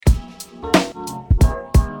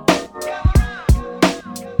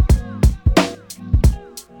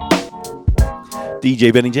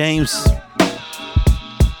DJ Benny James.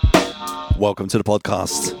 Welcome to the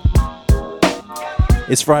podcast.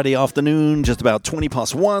 It's Friday afternoon, just about 20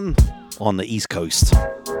 past 1 on the East Coast.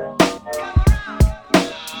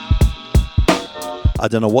 I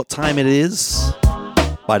don't know what time it is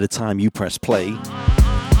by the time you press play,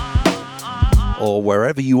 or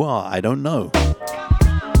wherever you are, I don't know.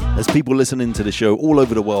 There's people listening to the show all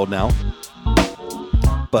over the world now.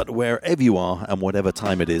 But wherever you are and whatever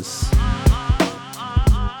time it is,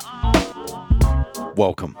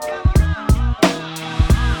 welcome.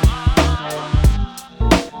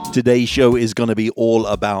 Today's show is going to be all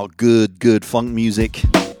about good funk music.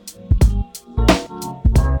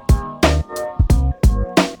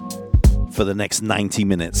 For the next 90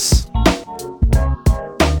 minutes.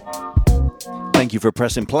 Thank you for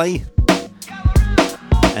pressing play.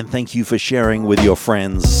 And thank you for sharing with your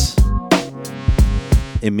friends.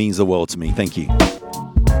 It means the world to me. Thank you.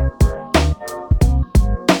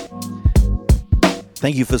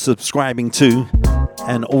 Thank you for subscribing too.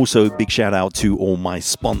 And also big shout out to all my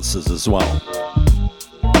sponsors as well.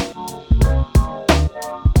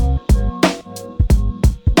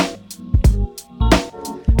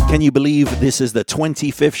 Can you believe this is the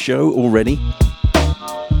 25th show already?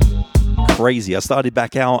 Crazy. I started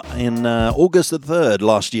back out in August the 3rd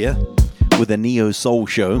last year with a Neo Soul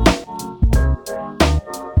show.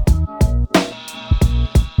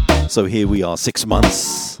 So here we are, 6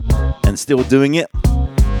 months and still doing it.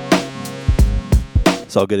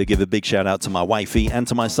 So I'm going to give a big shout out to my wifey and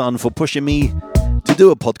to my son for pushing me to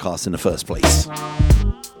do a podcast in the first place.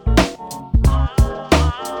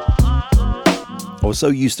 I was so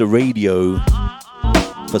used to radio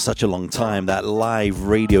for such a long time, that live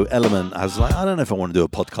radio element. I was like, I don't know if I want to do a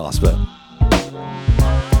podcast, but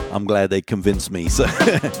I'm glad they convinced me. So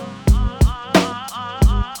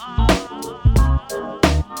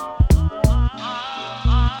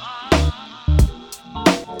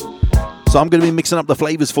So I'm going to be mixing up the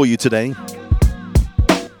flavors for you today.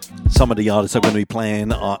 Some of the artists I'm going to be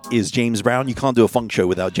playing is James Brown. You can't do a funk show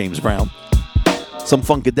without James Brown. Some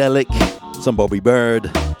Funkadelic, some Bobby Bird,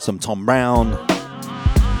 some Tom Brown.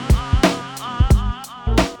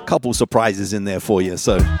 Couple surprises in there for you.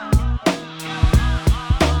 So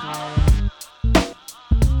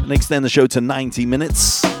gonna extend the show to 90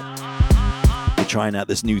 minutes. We're trying out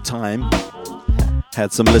this new time.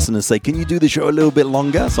 Had some listeners say, can you do the show a little bit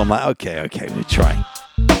longer? So I'm like, okay, we'll try.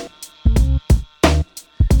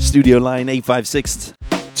 Studio line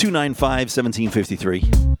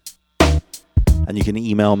 856-295-1753. And you can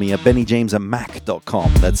email me at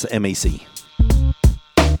bennyjames@mac.com. That's MAC.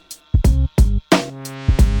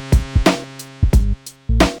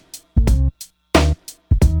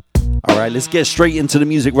 All right, let's get straight into the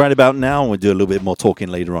music right about now. We'll do a little bit more talking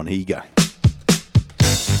later on. Here you go.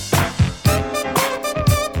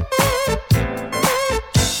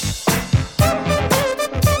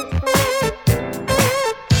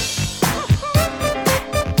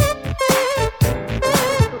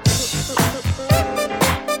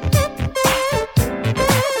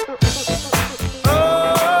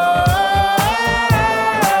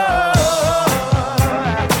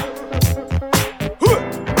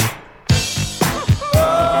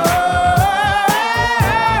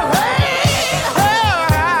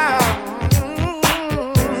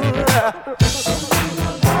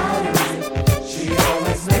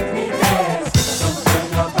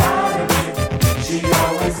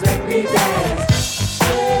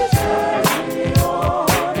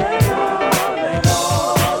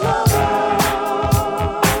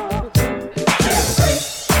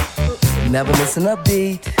 Never missing a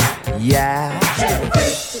beat, yeah.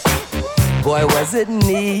 Boy, was it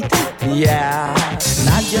neat, yeah.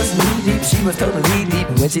 Not just knee deep, she was totally deep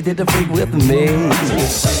when she did the freak with me.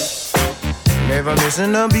 Never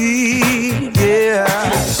missing a beat, yeah.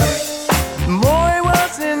 Boy,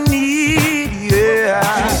 was it neat,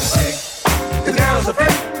 yeah. The girl's a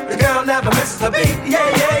freak, the girl never misses a beat, yeah,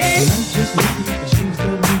 yeah. Not just knee deep, she was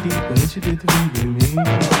totally deep when she did the freak with me.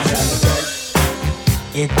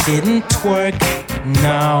 It didn't twerk,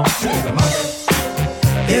 no.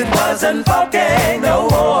 It wasn't funky no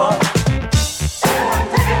more.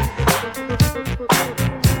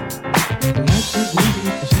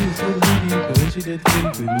 She did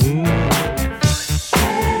with me.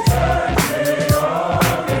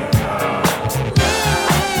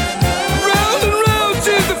 Round and round,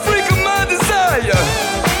 she's the freak of my desire.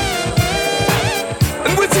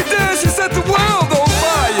 And when she does, she set the world on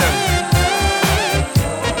fire.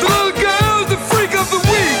 The little girl's the freak of the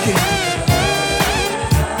week.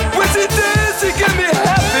 When she does, she give me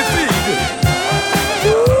happy feet.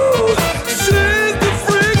 Ooh, she's the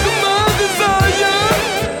freak of my desire.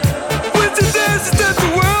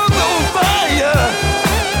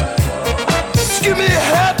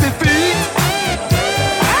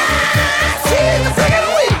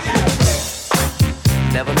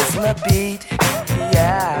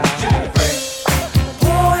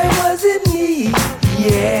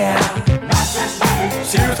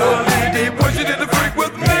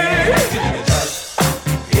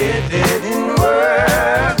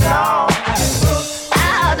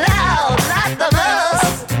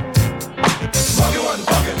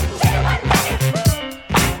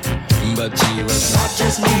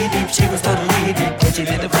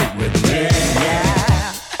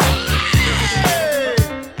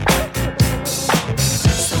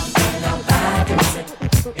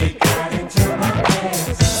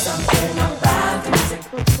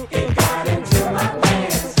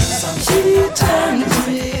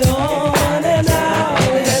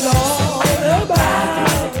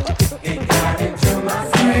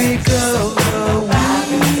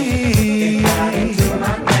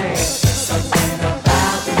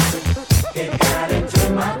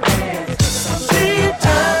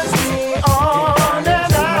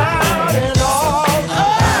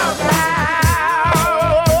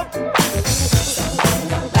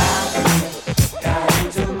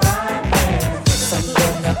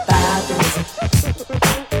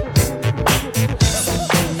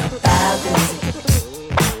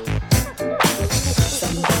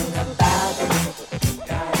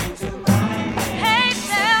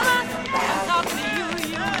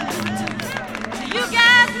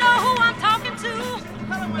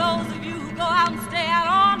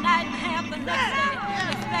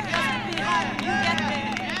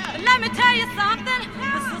 let me tell you something.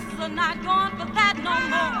 The sisters are not going for that no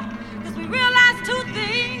more. Because we realize two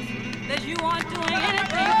things. That you aren't doing anything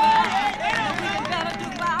for us. That we can better do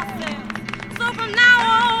by ourselves. So from now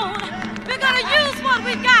on, we're going to use what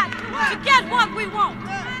we got to get what we want.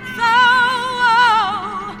 So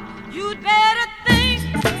you'd better think.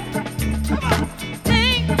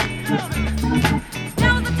 Think.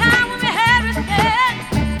 There was a time when we had respect.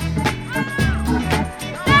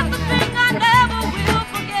 That's the thing I never will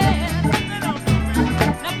forget.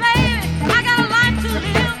 Now, baby, I got a life to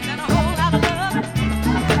live and a whole lot of love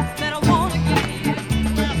that I wanna give.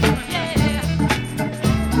 Yeah.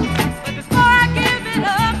 But before I give it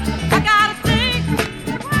up, I gotta think.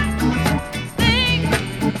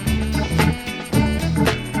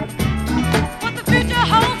 What the future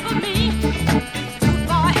holds for me is too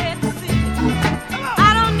far ahead to see. I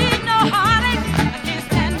don't need no heartache. I can't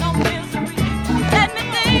stand no misery. Let me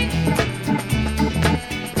think.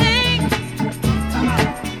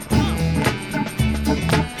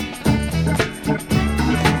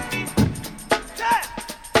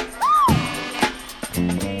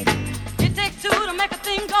 It takes two to make a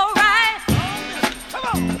thing go right.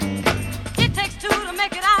 It takes two to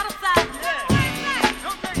make it out of sight.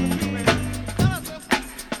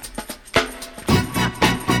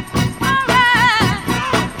 All right.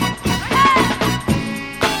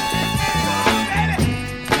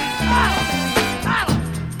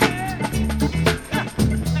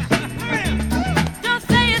 Don't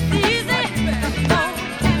say it's easy, 'cause you know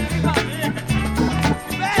it can't be rough.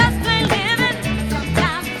 Just plain living,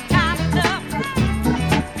 sometimes it's kinda tough.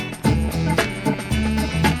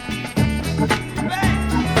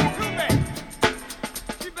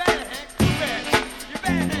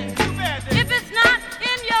 If it's not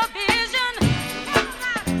in your vision,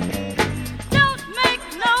 don't make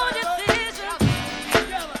no decision.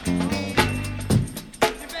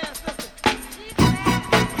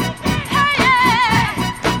 Hey, yeah.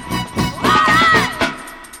 All right.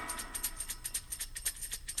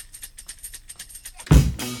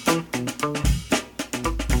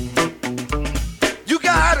 You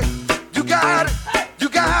got it, you got it, you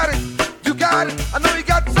got it, you got it. I know you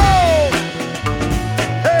got soul.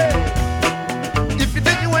 Hey, if you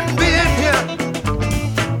did, you wouldn't be in here.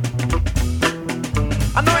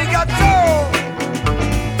 I know you got soul.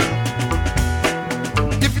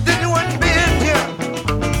 If you did, you wouldn't be in here.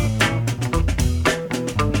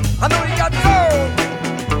 I know you got soul.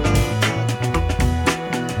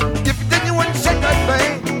 If you did, you wouldn't shake that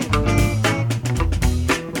thing.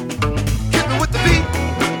 Hit me with the beat.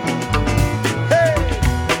 Hey,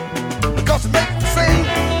 because it makes me sing.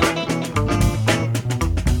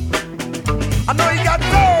 I know you got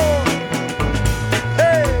soul.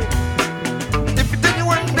 Hey, if you did, you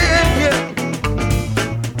wouldn't be in here.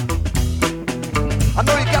 I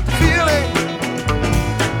know you got the feeling.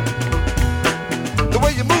 The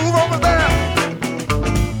way you move over there.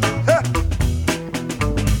 Huh.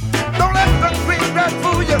 Don't let the green grass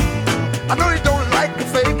fool you. I know you don't like the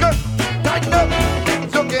faker. Tighten up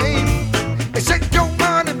your game and shake your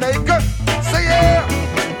money maker. Say yeah,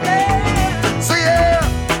 say yeah,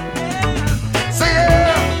 say yeah.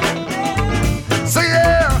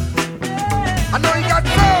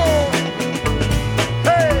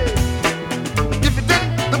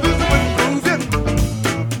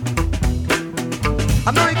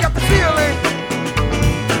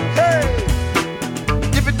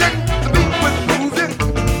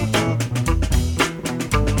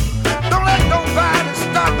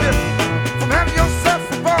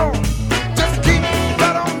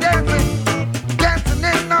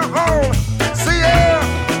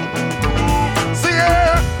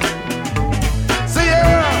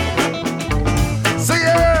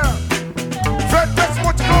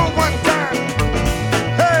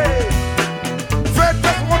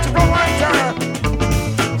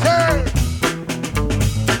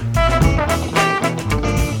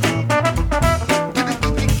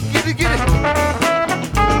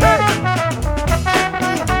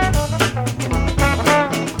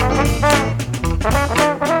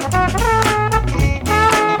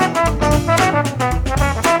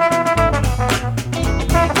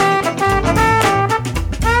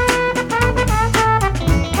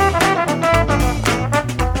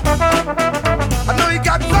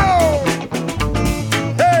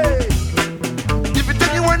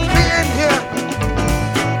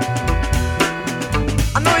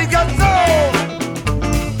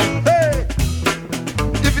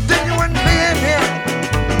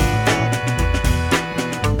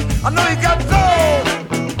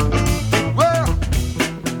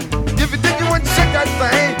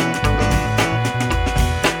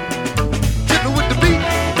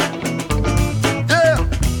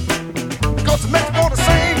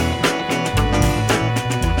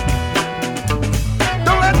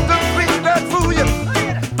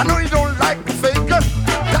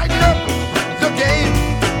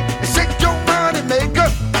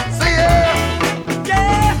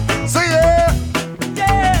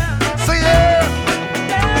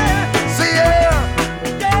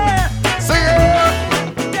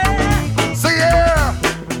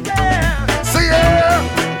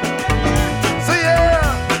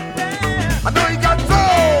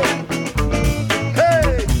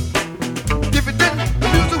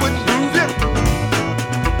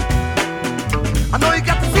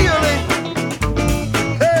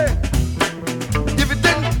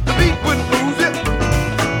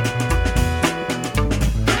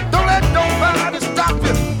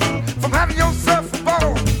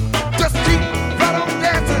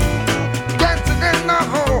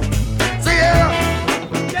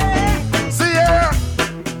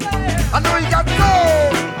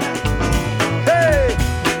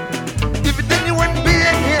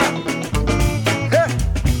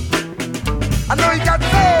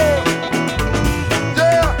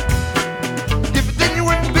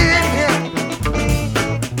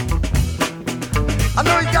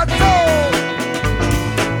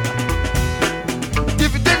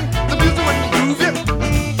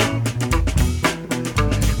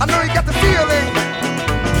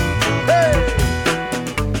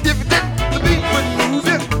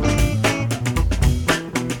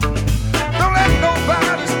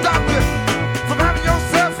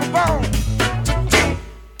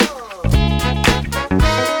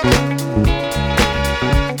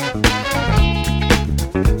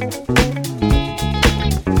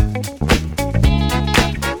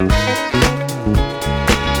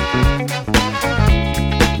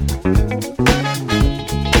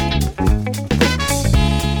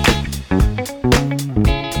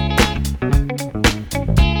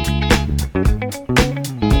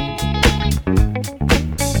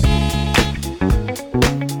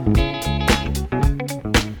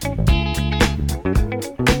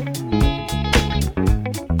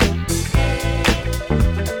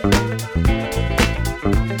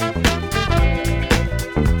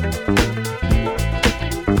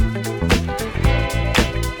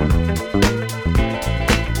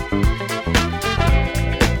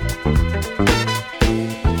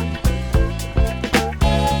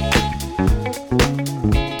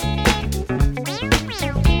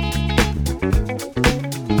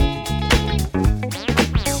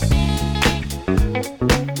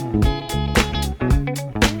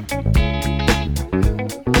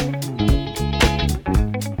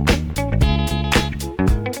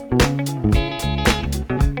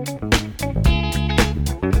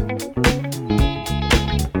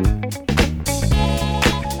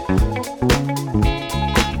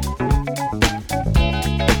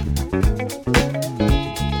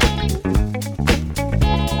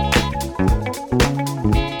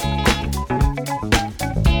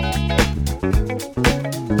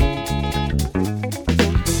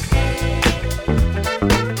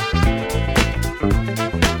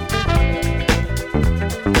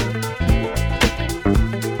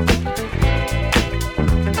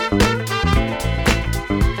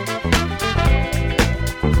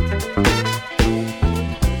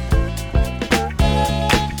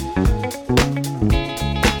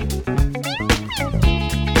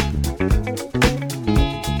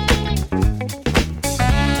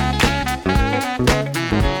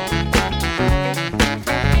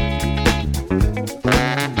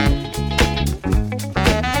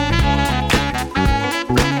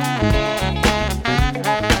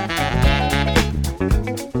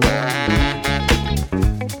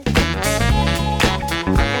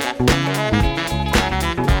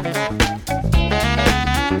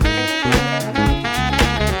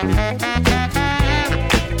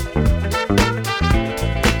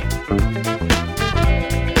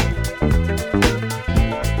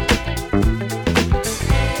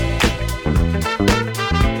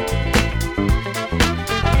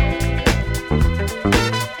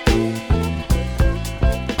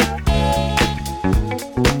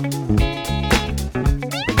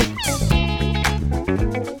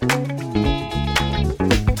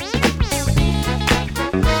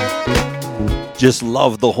 Just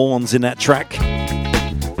love the horns in that track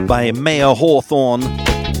by Mayer Hawthorne.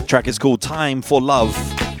 The track is called Time for Love,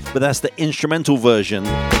 but that's the instrumental version.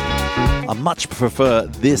 I much prefer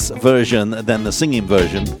this version than the singing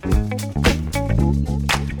version.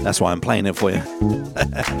 That's why I'm playing it for you.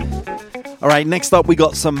 All right, next up we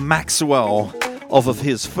got some Maxwell off of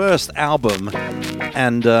his first album.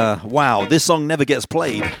 And wow, this song never gets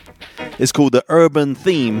played. It's called The Urban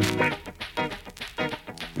Theme.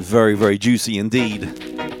 Very, very juicy indeed.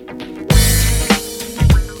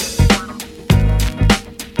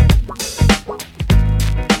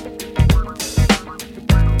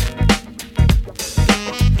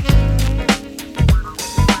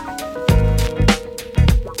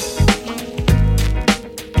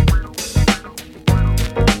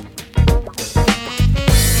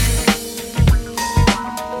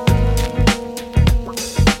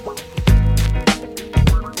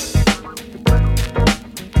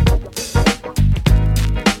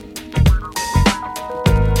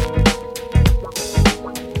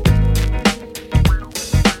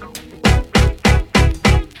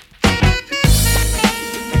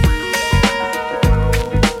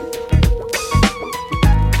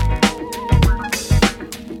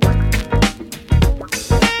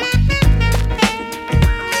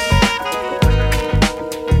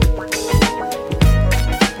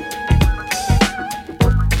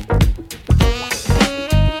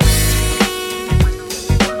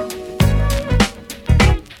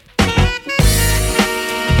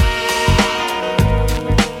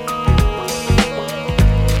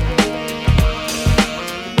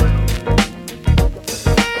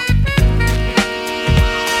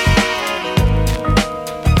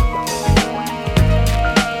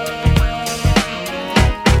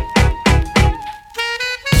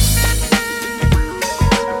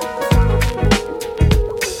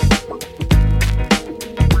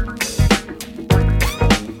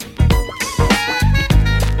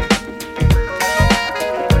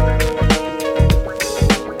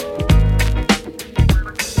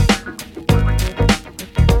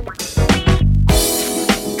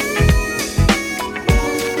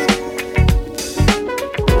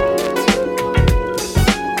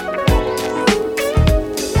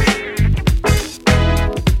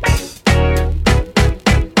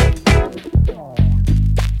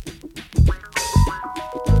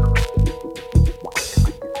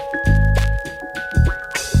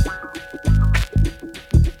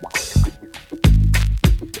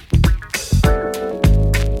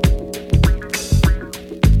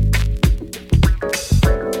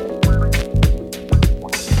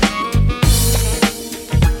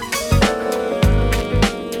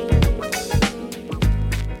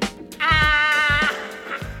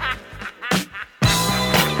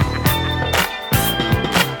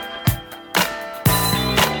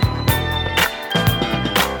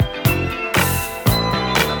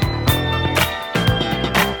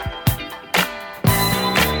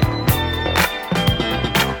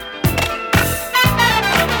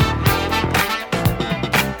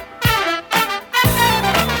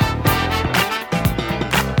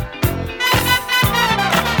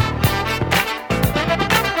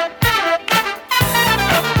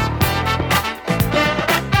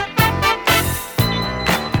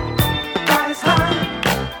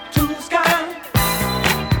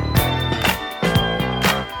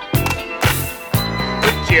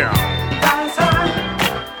 you. Rise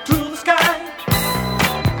high to the sky.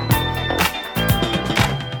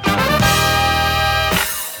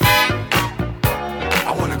 I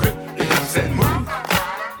wanna grip your hips and move.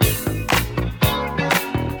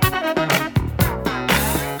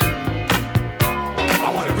 I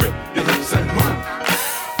wanna grip your hips and move.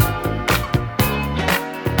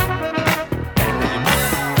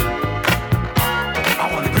 I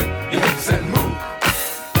wanna grip your hips and move.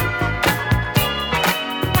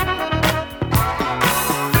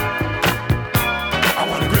 I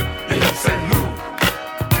wanna grip your hips and move.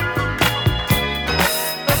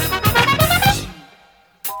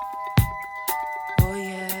 Oh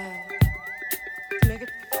yeah, make it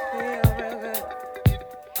feel real good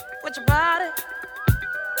with your body.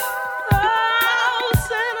 Oh,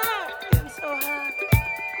 Santa, getting so high.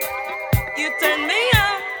 You turn me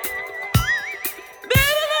on,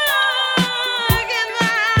 baby. Look at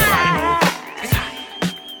mine.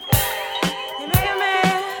 You're making me.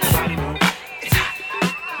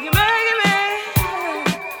 You're making me.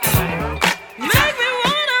 Make me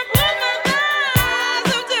wanna put my eyes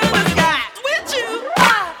up to the sky with you.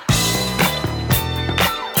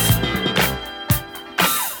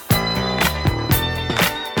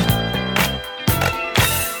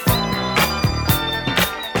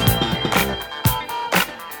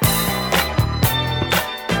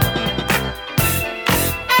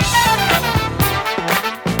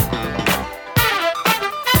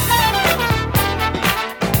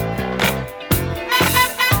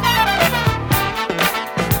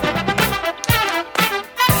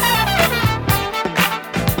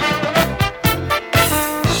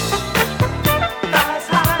 Rise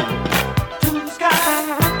high to the sky.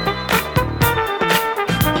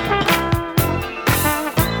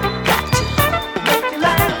 Make you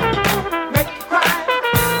laugh, make you cry.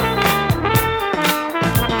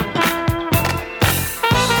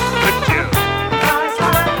 Rise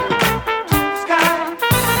high to the sky.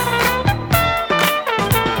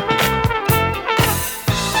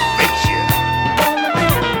 Wanna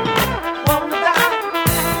live, wanna die.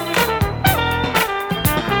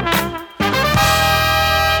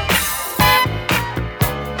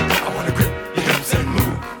 I wanna grip your hips and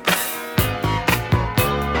move.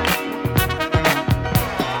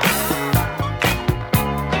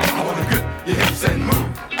 I wanna grip your hips and move.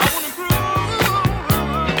 I wanna groove.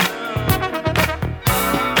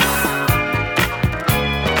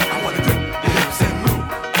 I wanna grip your hips and move.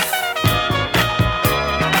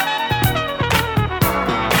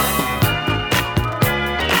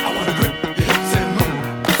 I wanna grip your hips and move.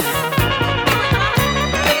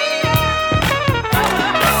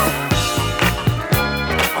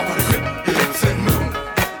 I wanna grip your hips and move.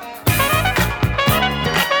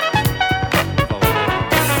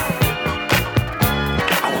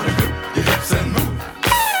 I wanna grip your hips and move.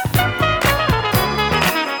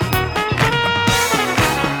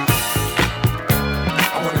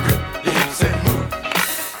 I wanna grip your hips and move.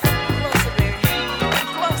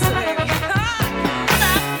 Closer, baby. Closer,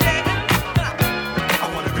 baby. I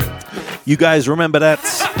wanna grip your You guys remember that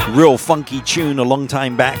real funky tune a long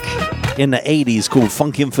time back in the 80s called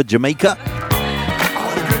Funkin' for Jamaica?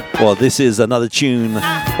 Well, this is another tune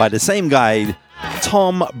by the same guy,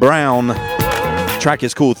 Tom Brown. The track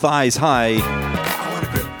is called Thighs High.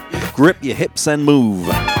 Grip your hips and move.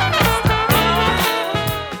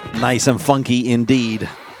 Nice and funky indeed.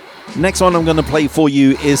 Next one I'm going to play for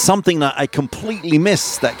you is something that I completely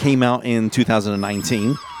missed that came out in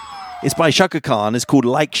 2019. It's by Shaka Khan. It's called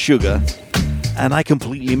Like Sugar. And I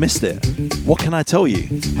completely missed it. What can I tell you?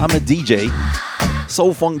 I'm a DJ,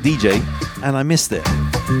 soul funk DJ, and I missed it.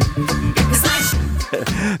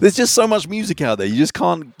 There's just so much music out there. You just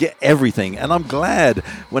can't get everything. And I'm glad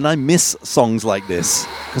when I miss songs like this,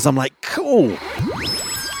 because I'm like, cool.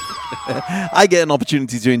 I get an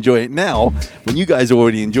opportunity to enjoy it now when you guys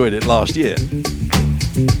already enjoyed it last year.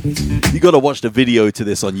 You got to watch the video to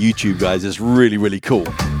this on YouTube, guys. It's really, really cool.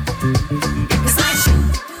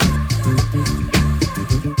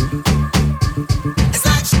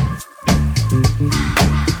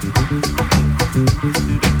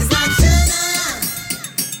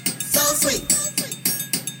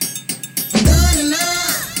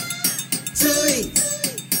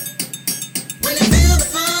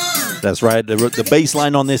 That's right. The bass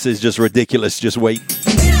line on this is just ridiculous. Just wait.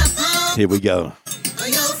 Here we go.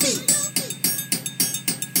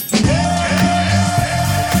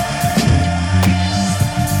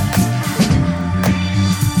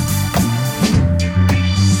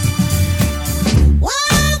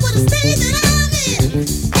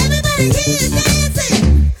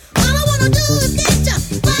 All I wanna do is get your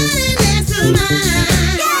body next to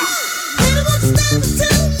mine. Baby, won't you step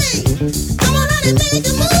into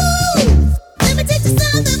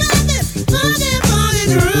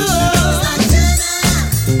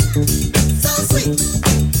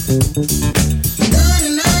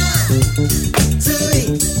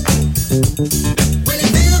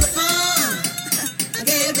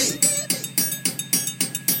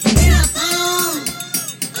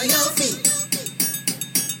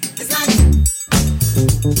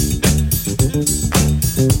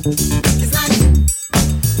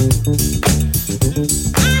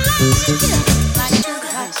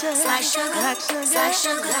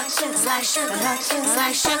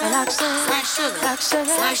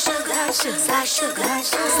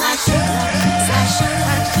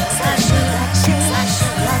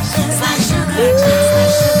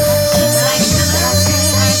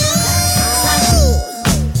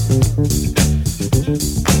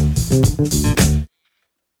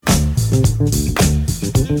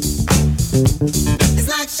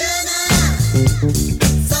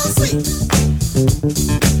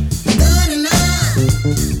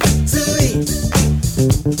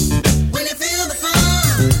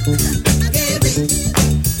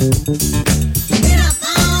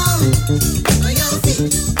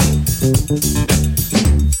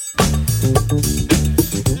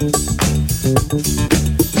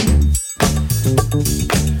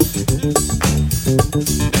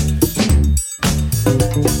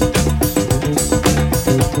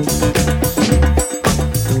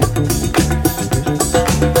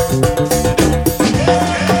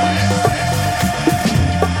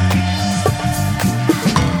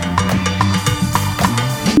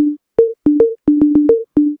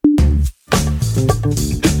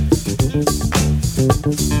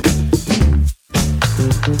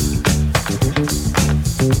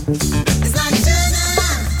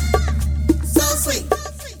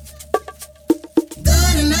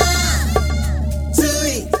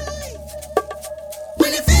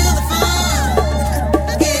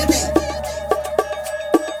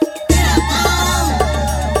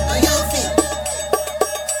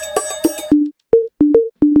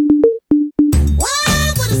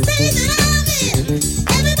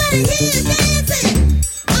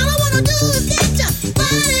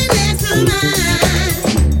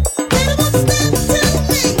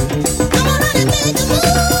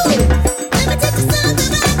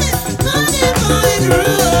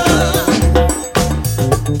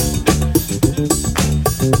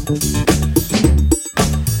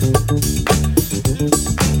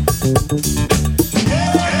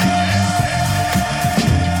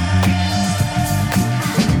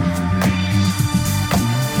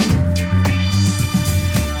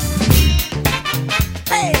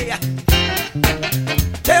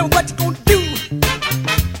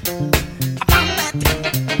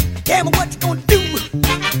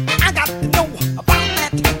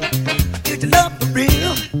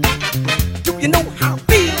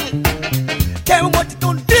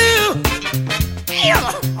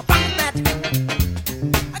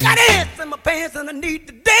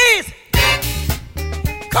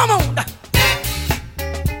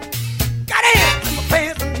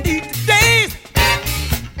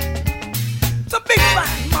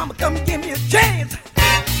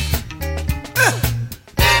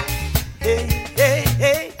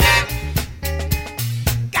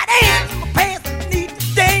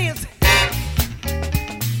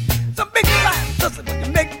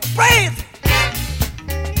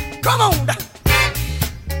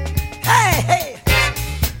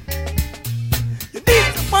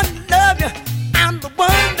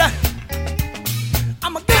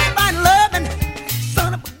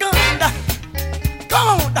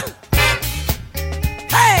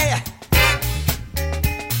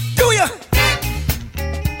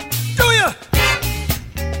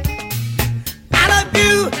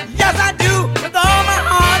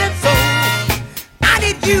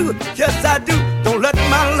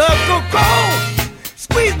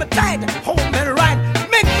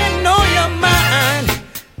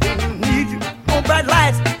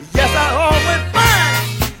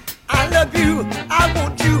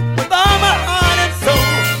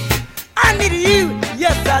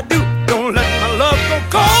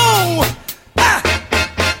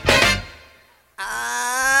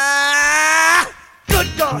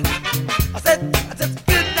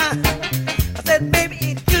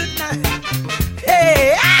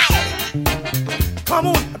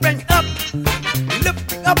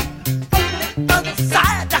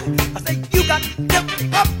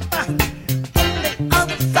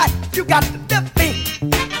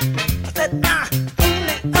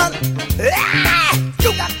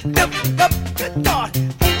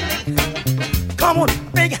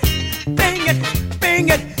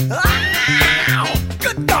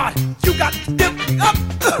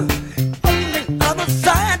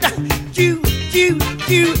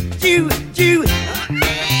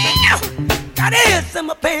you. Got ass in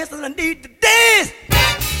my pants and I need to dance.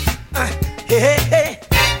 Hey, hey, hey.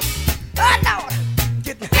 Oh, Lord.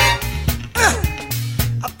 Get me.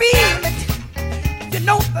 I feel it. You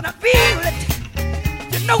know that I feel it.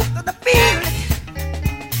 You know that I feel it.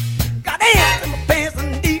 Got ass in my pants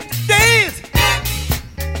and I need to dance.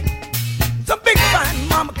 Some big fine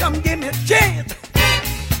mama come give me a chance.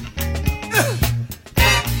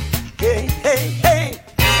 Hey, hey, hey.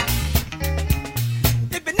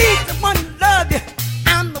 If you need someone to love you,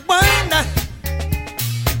 I'm the one.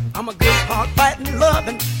 I'm a good, hard fighting,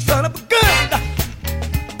 loving son of a gun.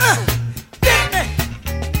 Get me.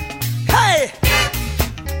 Hey.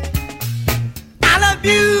 I love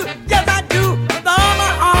you, yes I do, with all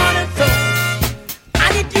my heart and soul.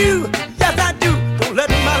 I need you, yes I do. Don't let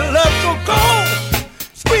my love go cold.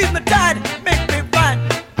 Squeeze me tight, make me right.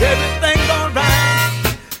 Everything's alright.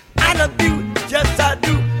 I love you, yes I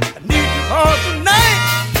do. I need you all tonight.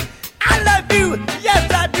 I love you,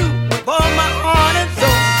 yes I do, with all my heart and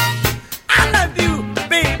soul. I love you,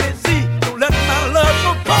 baby, see. Don't let my love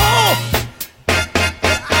go cold.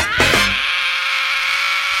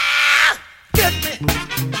 Get me.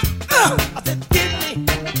 I said get me.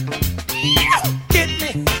 Get me.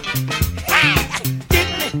 Get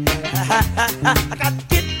me. I got to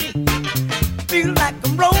get me. Feel like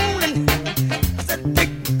I'm rolling. I said pick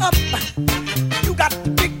me up. You got to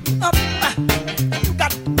pick me up. You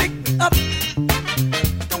got to pick me up.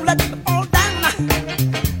 Don't let me fall down.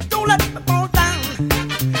 Don't let me fall down.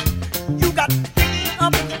 You got to pick me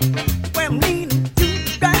up. Where I'm leaning to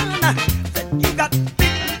the ground. I said you got to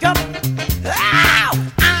pick me up. Ow!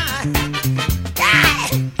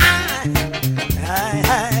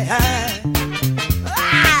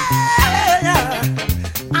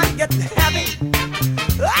 I'm getting happy.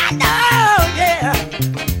 I know, yeah.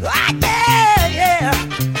 Yeah.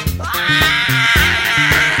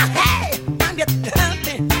 Hey, I'm getting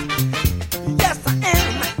happy. Yes, I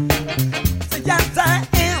am. Say yes, I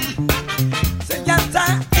am. Say yes, I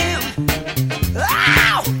am.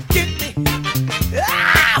 Ow! Get me.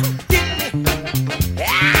 Ow! Get me.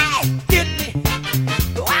 Hey! Get me.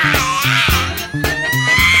 Wow!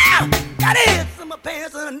 Got ass in my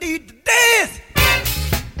pants and I need to dance.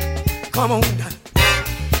 Come on down.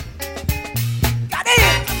 Got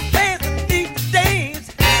ass in my pants and I need to dance.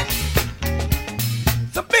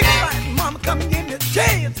 Some big fine mama come give me a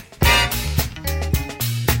chance.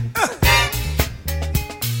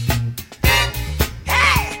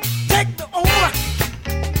 Hey, take me over.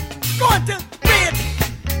 Going to the bridge.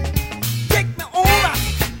 Take me over.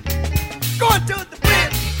 Going to the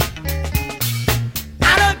bridge. I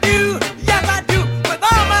love you, yes I do, with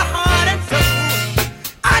all my heart and soul.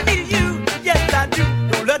 I need you, yes I do.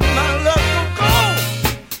 Don't let my love go cold.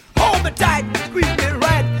 Hold me tight, squeeze me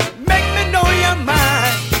right, make me know you're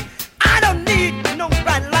mine. I don't need no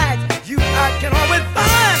bright lights, you I can always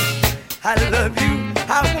find. I love you,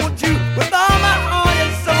 I want you with all my heart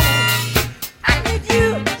and soul. I need you,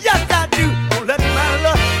 yes I do. Don't let my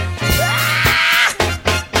love.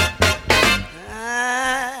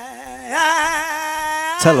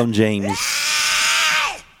 Tell him, James.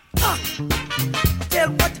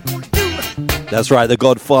 Tell what you gonna do. That's right, the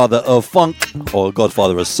godfather of funk, or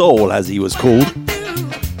godfather of soul as he was called.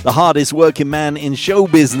 The hardest working man in show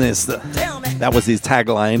business. Tell me. That was his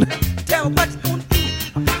tagline. Tell what you gonna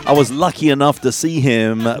do. I was lucky enough to see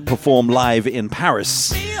him perform live in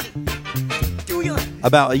Paris Do you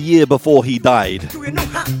about a year before he died. know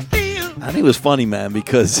how I feel? And it was funny, man,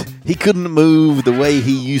 because he couldn't move the way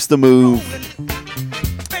he used to move.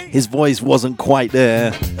 His voice wasn't quite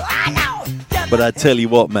there. But I tell you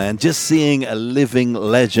what, man, just seeing a living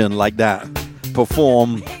legend like that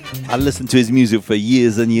perform, I listened to his music for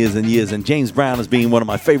years and years and years, and James Brown has been one of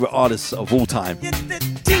my favorite artists of all time.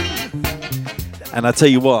 And I tell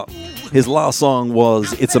you what, his last song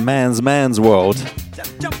was It's a Man's World,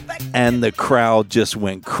 and the crowd just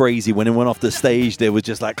went crazy. When he went off the stage, they were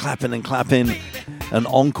just like clapping and clapping. An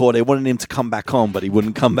encore, they wanted him to come back on, but he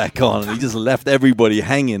wouldn't come back on, and he just left everybody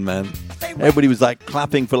hanging, man. Everybody was like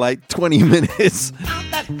clapping for like 20 minutes.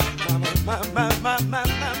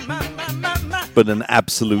 But an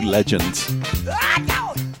absolute legend.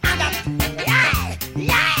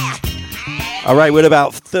 All right, we're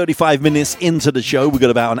about 35 minutes into the show. We've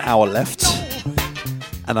got about an hour left.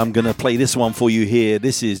 And I'm going to play this one for you here.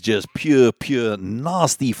 This is just pure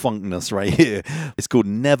nasty funkness right here. It's called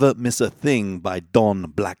Never Miss a Thing by Don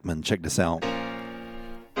Blackman. Check this out.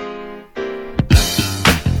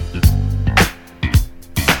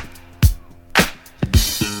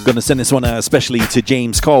 Going to send this one out especially to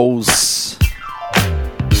James Coles,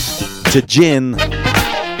 to Jin,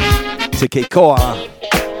 to Keikoa,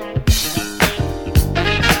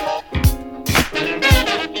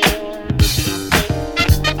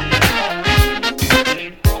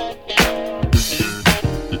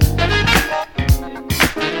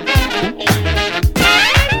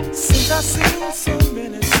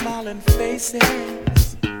 smiling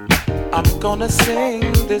faces. I'm gonna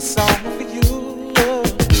sing this song for you.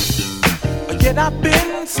 Yet I've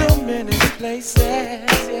been so many places,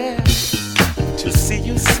 yeah, to see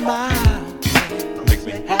you smile makes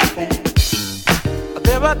me happy.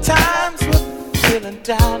 There are times when feeling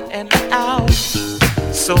down and out.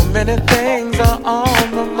 So many things are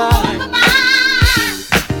on my mind.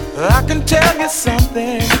 I can tell you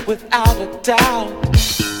something without a doubt.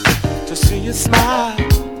 To see you smile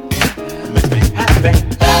makes me happy.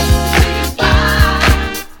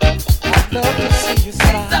 I love to see you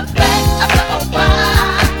smile.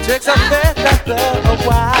 Takes a bit after a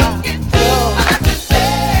while.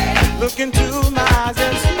 Look into my eyes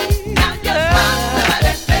and see.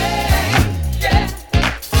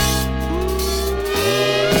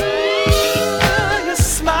 You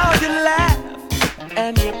smile, you laugh,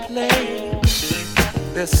 and you play.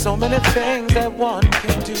 There's so many things that one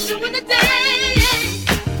can do.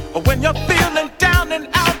 When you're feeling down and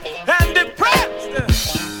out and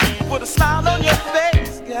depressed, put a smile on your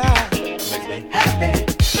face, God, makes me happy.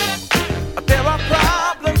 There are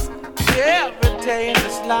problems every day in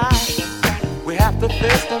this life. We have to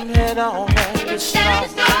face them head on and be strong.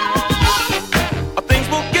 Things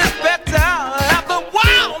will get better after a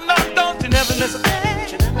while. No, don't you never miss a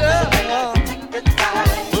thing. Well,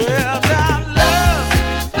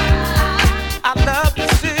 I love to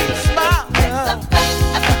see you smile.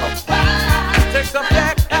 Take some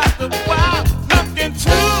back after a while. Look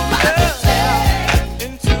into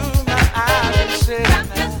my eyes and say,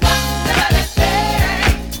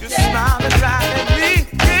 you smiling right at me.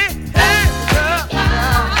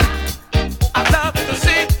 I love to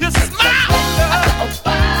see you smile.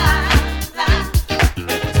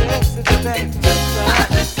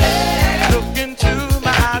 Look into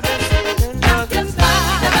my eyes and say,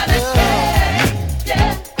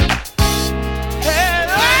 hey,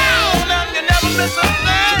 oh, now you never miss a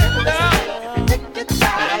thing.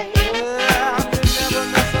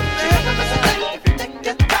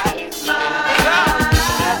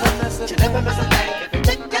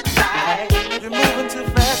 You're moving too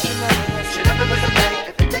fast, you never miss a thing.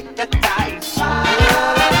 I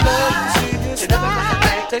love to see you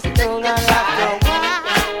smile. Takes a toll right after a while.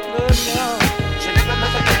 Look now.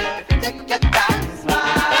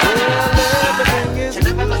 Well, everything is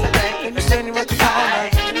good. And you're saying what you call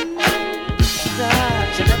it.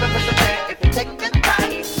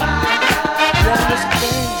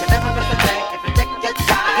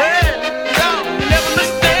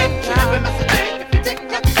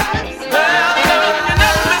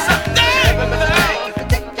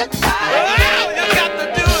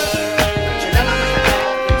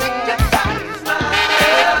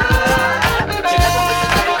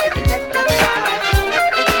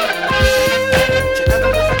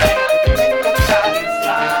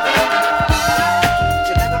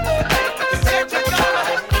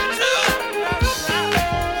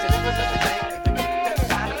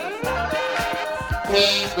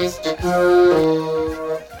 Please, Mr.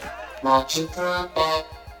 Groove, won't you come back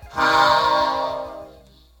home?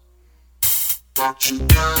 Won't you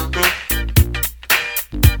come back?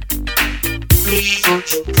 Please, won't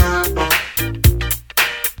you come back?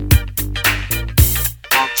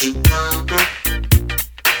 Won't you come back?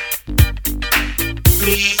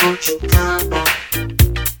 Please, won't you come back?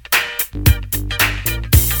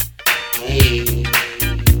 Hey.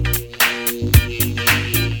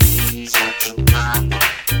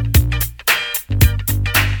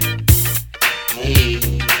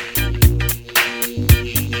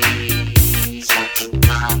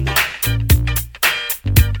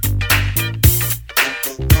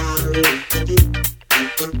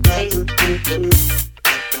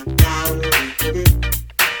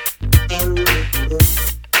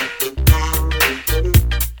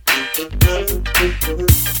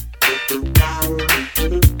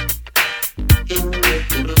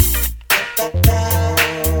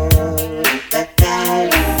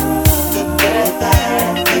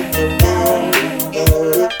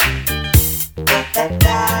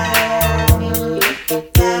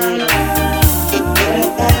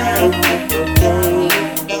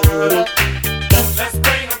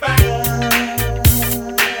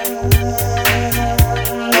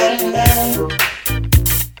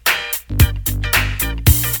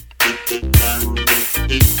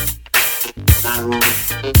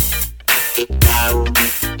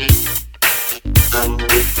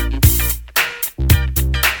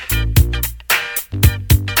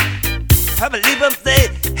 Happy birthday,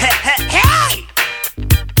 hey, hey, hey!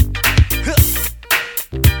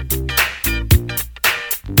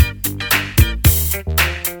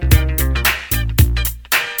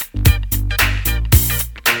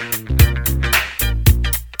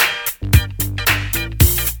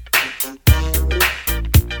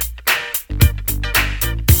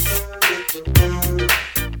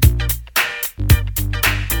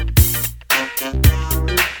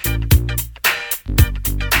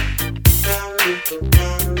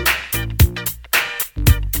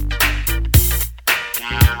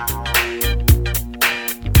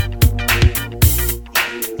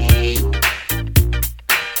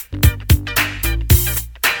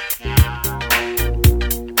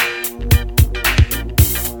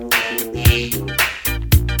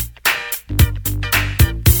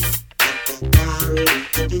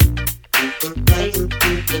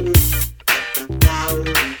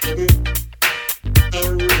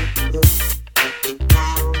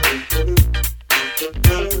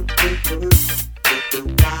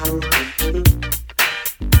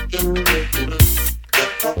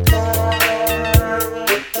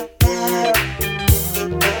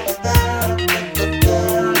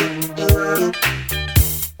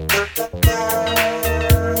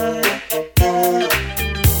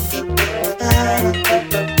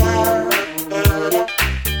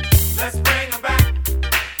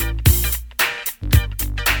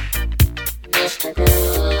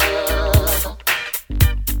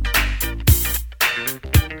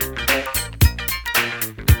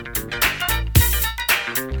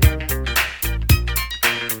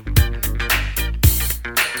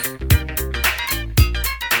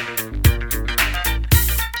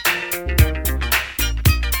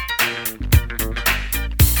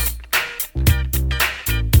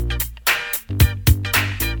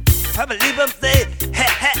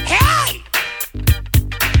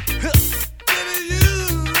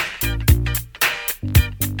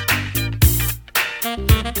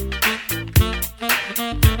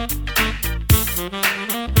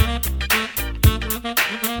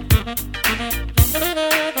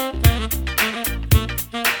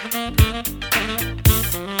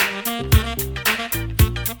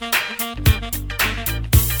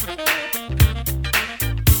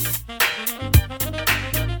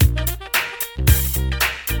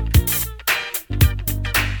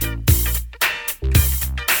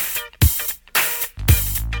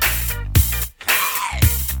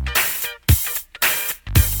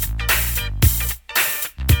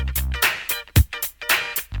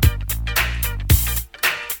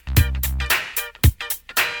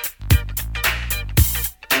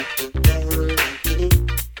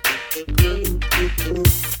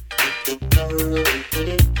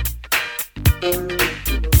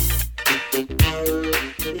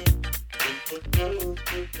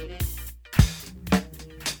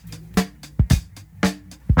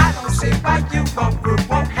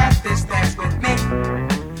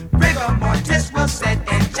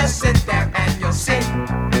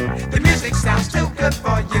 good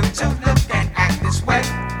for you to look and act this way.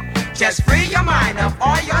 Just free your mind of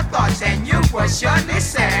all your thoughts and you will surely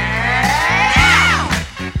say,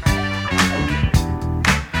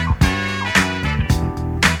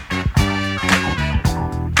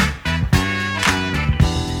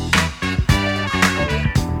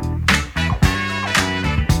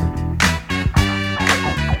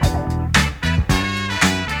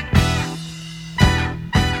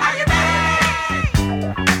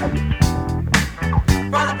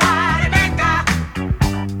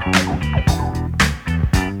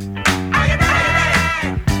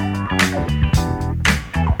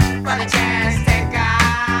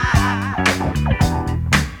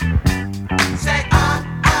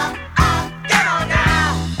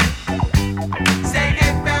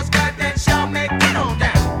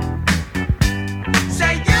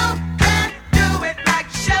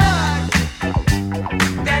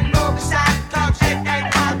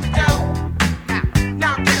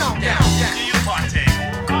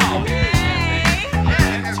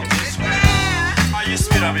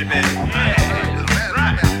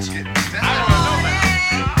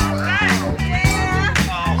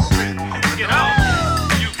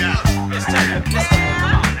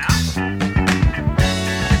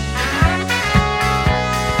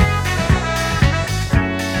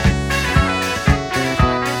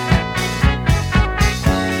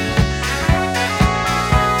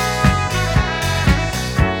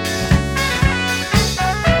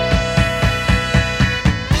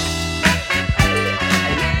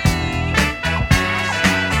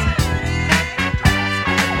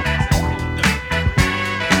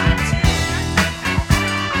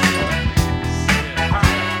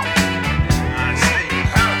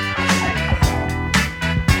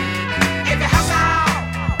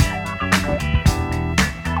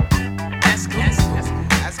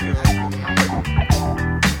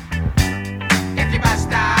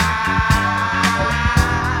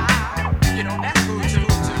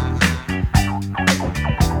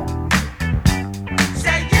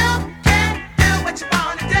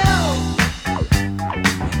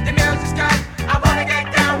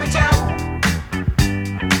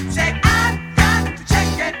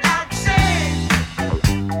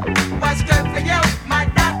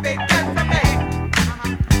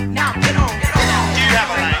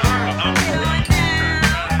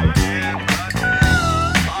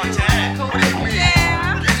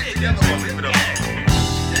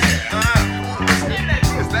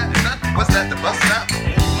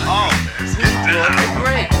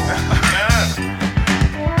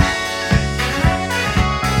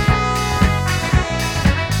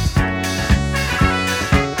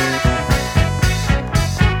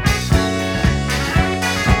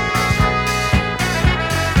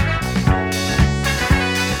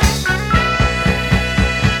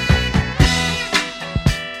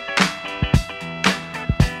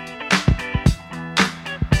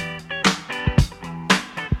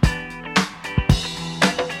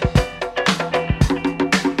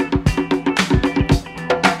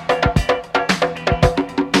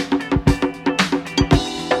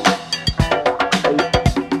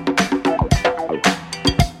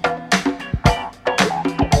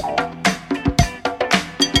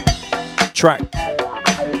 track.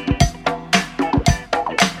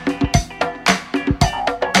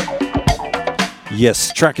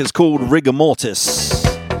 Yes, track is called Rigor Mortis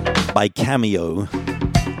by Cameo.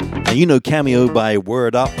 Now you know Cameo by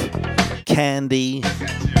Word Up, Candy,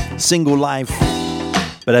 Single Life,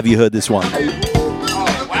 but have you heard this one?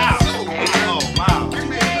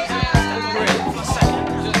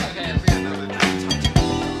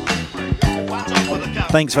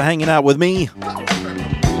 Thanks for hanging out with me.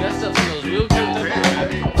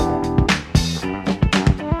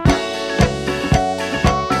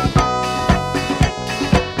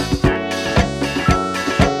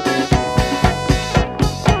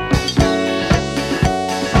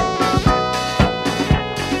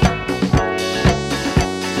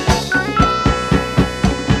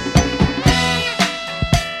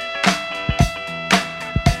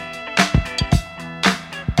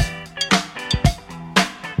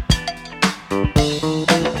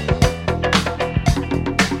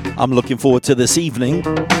 I'm looking forward to this evening.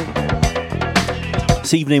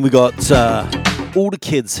 This evening we got all the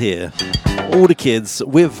kids here. All the kids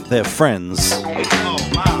with their friends.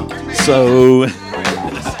 So,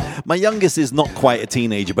 my youngest is not quite a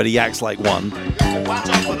teenager, but he acts like one.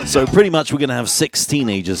 So pretty much we're going to have 6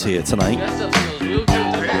 teenagers here tonight.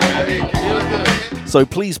 So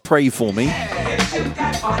please pray for me.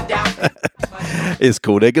 It's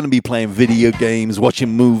cool. They're going to be playing video games, watching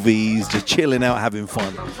movies, just chilling out, having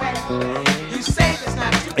fun.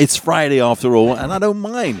 It's Friday after all, and I don't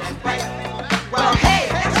mind. Well, hey,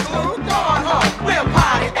 it's cool. Go on home. We'll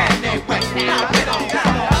party anyway. Now get on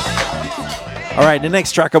down. All right, the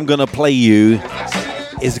next track I'm going to play you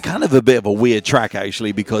is kind of a bit of a weird track,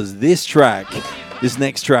 actually, because this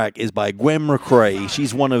next track is by Gwen McCrae.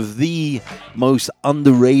 She's one of the most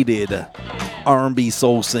underrated R&B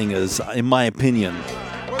soul singers, in my opinion.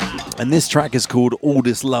 And this track is called All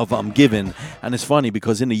This Love I'm Giving. And it's funny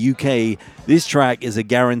because in the UK, this track is a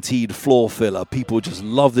guaranteed floor filler. People just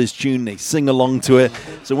love this tune. They sing along to it.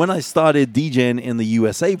 So when I started DJing in the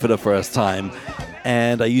USA for the first time,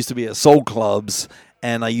 and I used to be at soul clubs,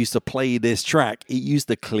 and I used to play this track, it used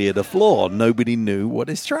to clear the floor. Nobody knew what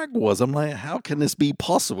this track was. I'm like, how can this be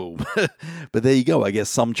possible? But there you go. I guess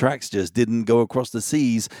some tracks just didn't go across the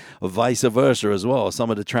seas, or vice versa as well. Some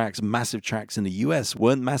of the tracks, massive tracks in the US,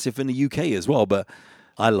 weren't massive in the UK as well. But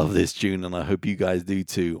I love this tune, and I hope you guys do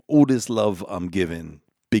too. All This Love I'm Giving.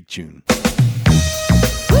 Big tune.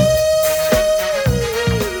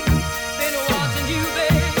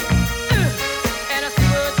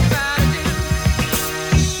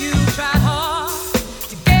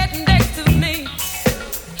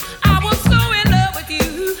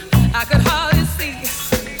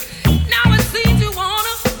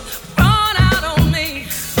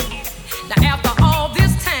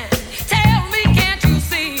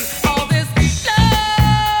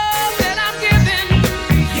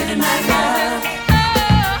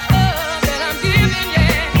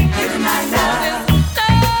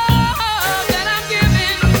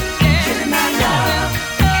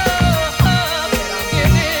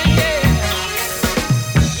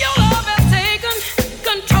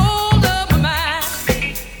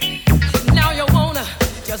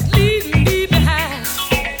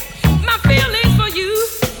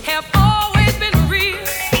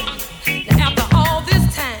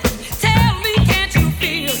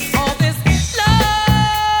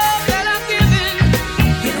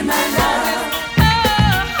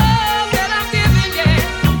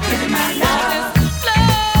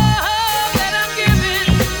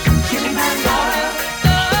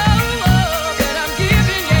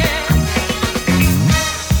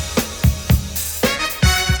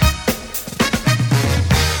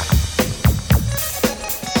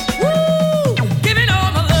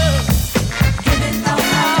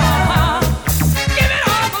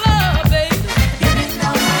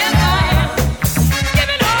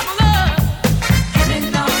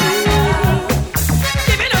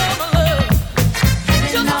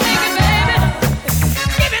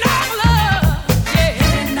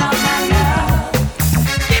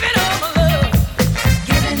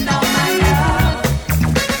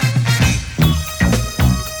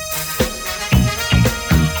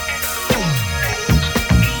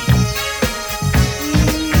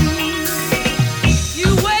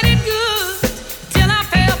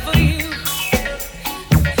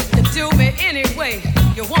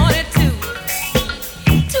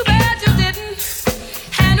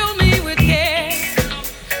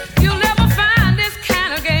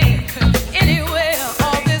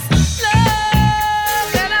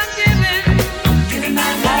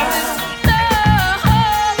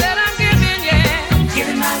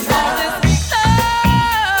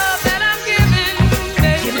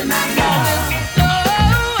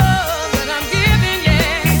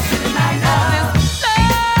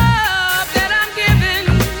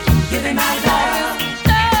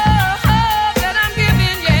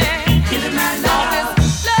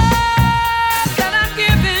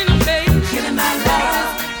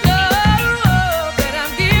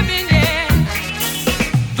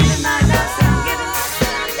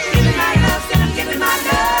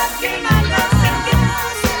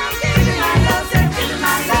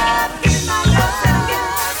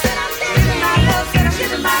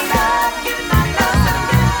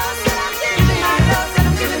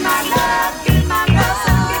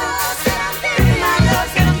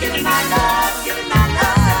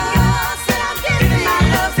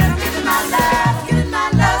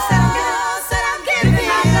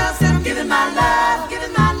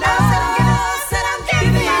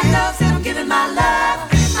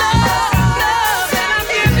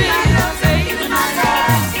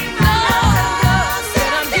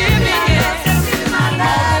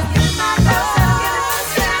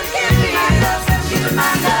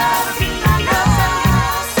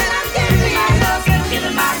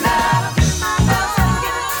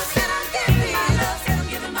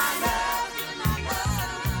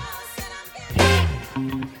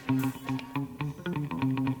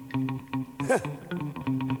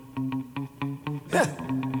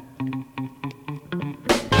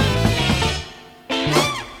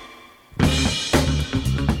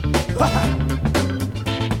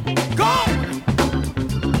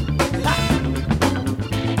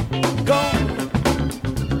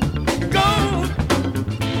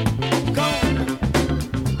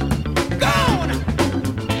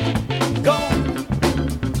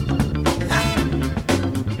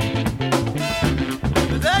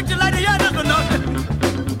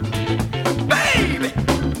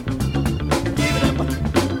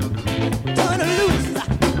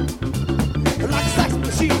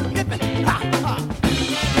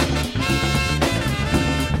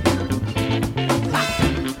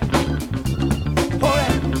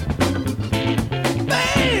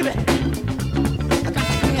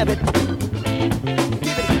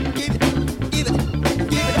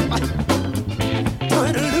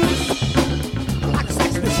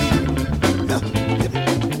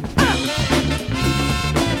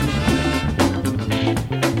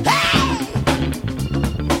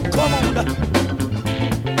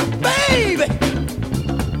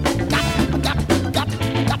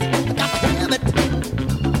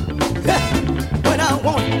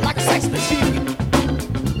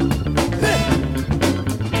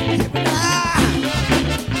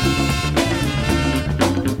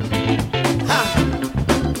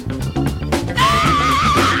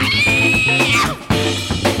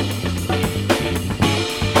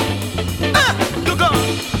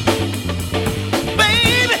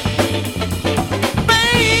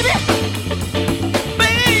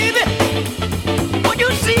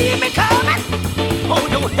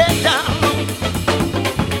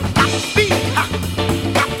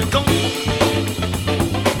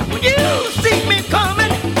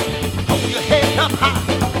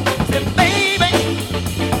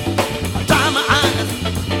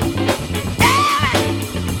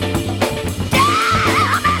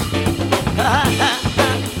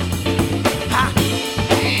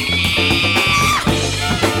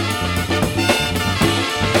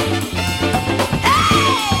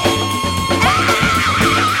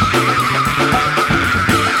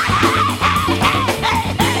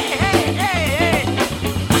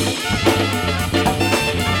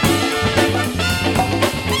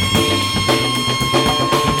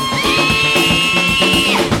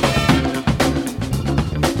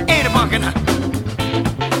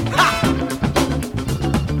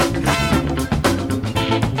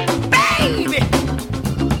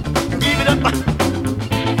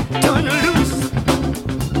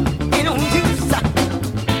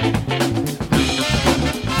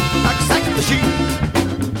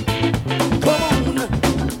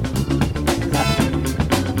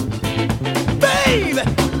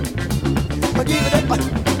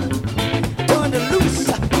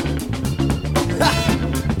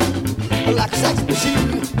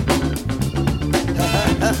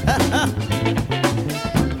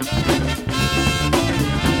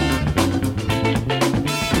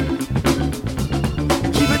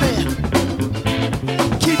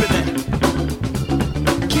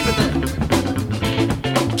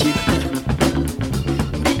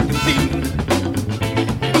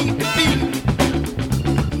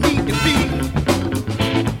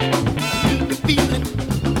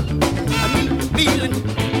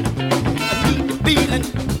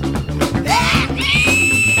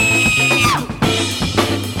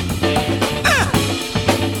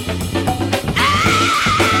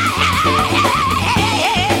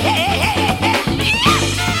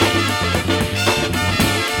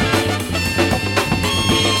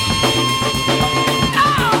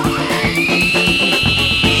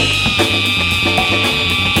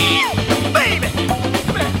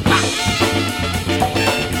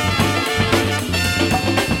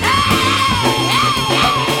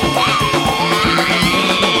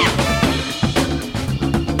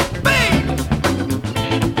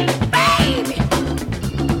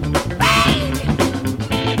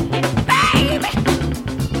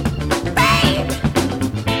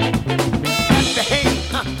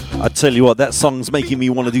 tell you what, that song's making me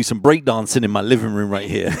want to do some breakdancing in my living room right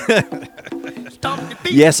here.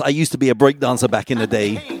 Yes, I used to be a breakdancer back in the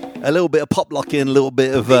day. A little bit of pop locking, a little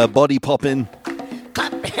bit of body popping.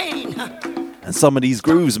 And some of these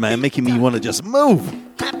grooves, man, making me want to just move.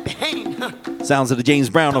 Sounds of the James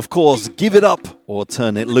Brown, of course. Give it up or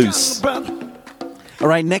turn it loose. All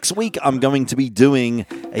right, next week I'm going to be doing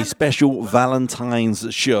a special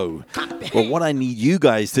Valentine's show. But what I need you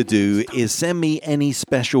guys to do is send me any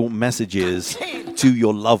special messages to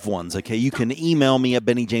your loved ones, okay? You can email me at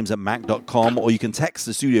bennyjames@mac.com, or you can text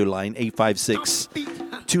the studio line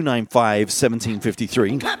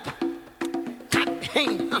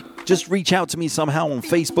 856-295-1753. Just reach out to me somehow on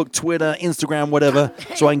Facebook, Twitter, Instagram, whatever,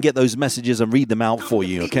 so I can get those messages and read them out for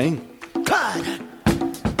you, okay?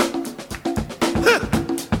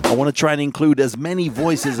 I want to try and include as many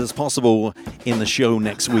voices as possible in the show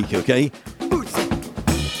next week, okay?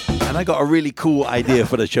 And I got a really cool idea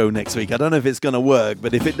for the show next week. I don't know if it's going to work,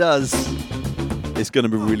 but if it does, it's going to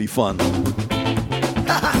be really fun.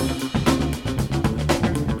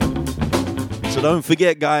 So don't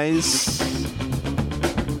forget, guys,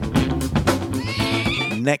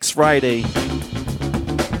 next Friday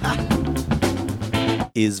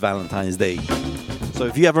is Valentine's Day. So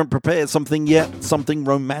if you haven't prepared something yet, something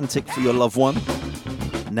romantic for your loved one,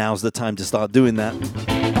 now's the time to start doing that.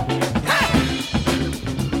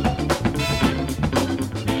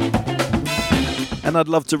 And I'd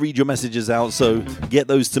love to read your messages out, so get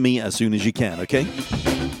those to me as soon as you can, okay?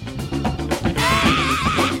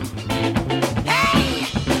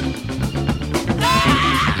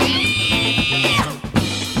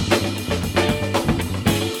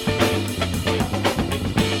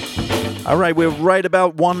 All right, we're right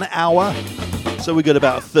about 1 hour, so we got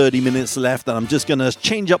about 30 minutes left, and I'm just going to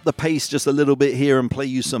change up the pace just a little bit here and play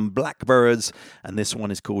you some Blackbirds, and this one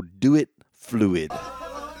is called Do It Fluid,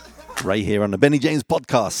 right here on the Benny James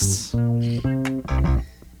Podcasts.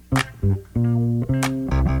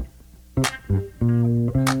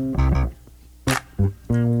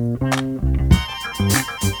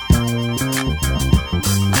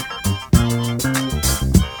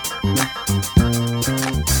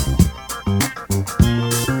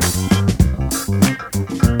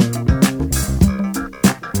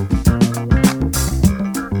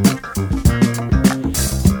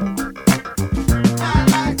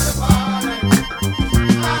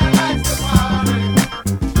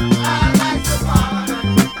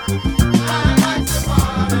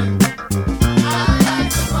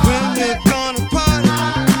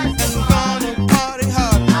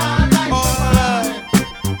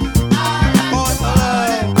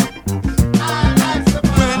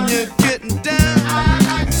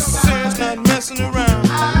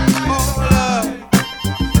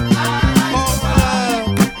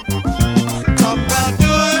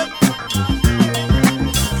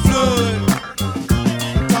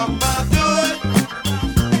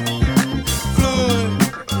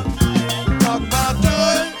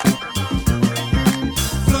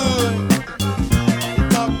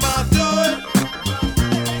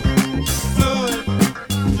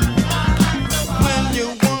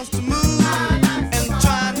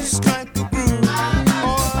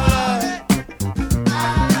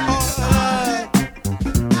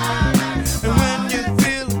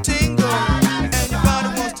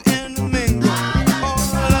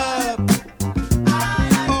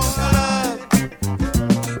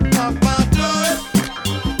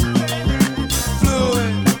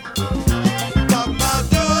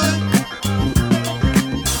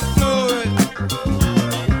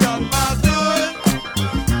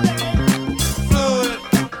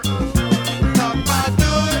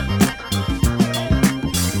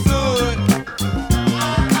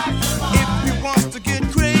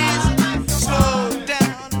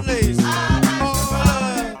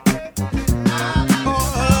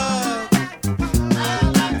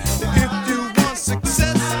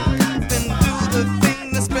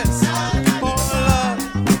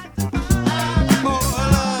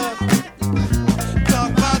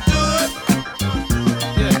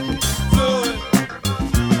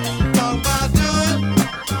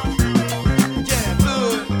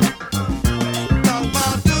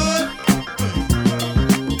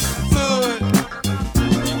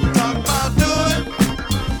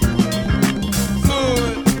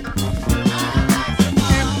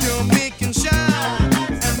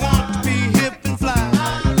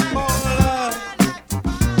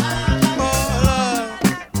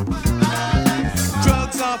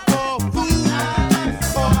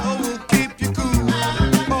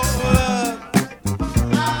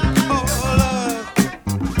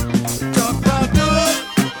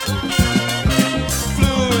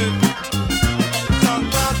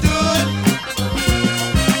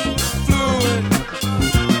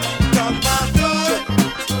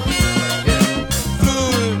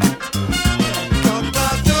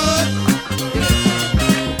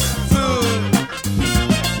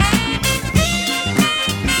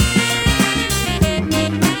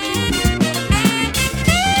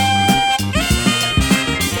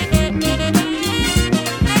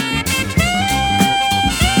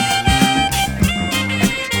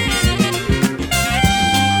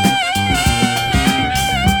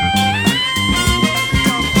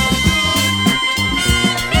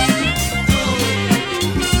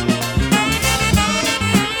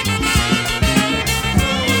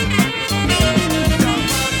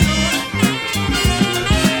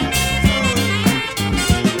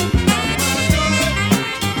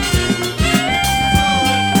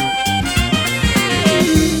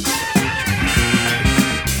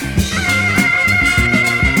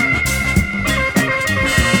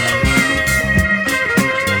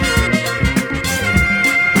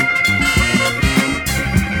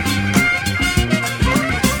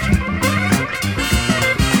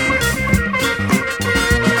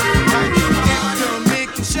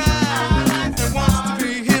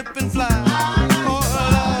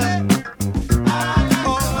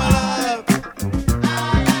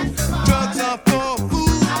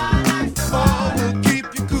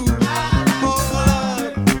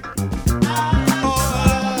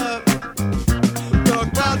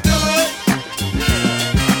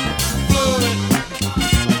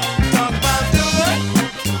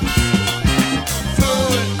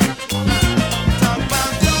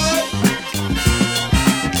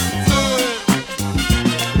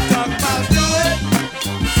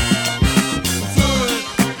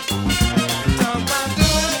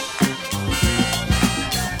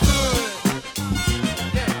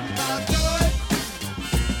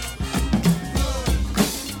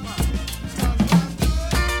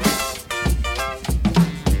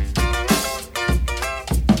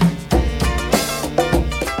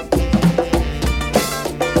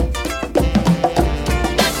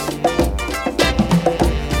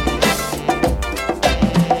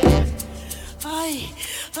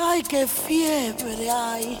 tiene fiebre,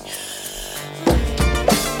 ay.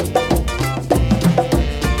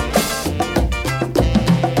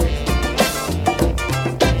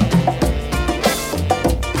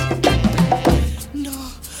 No,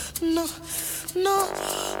 no, no,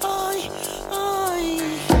 ay, ay.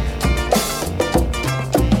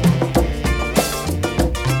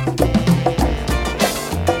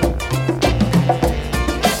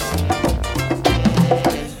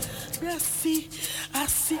 Así,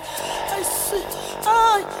 así, así,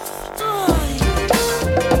 ay, ay.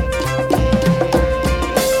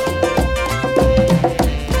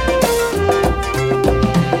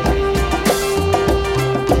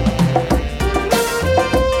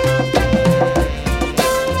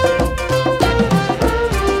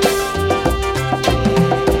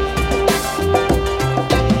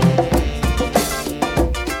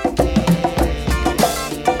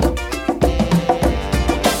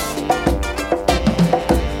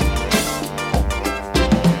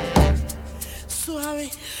 Suave,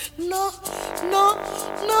 no, no,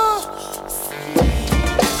 no.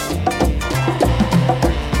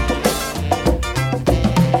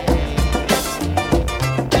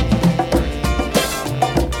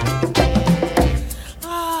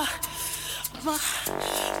 Ah, ma,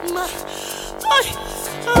 ay,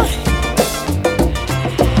 ay.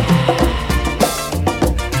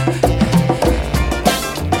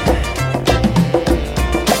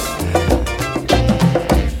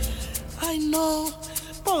 I know,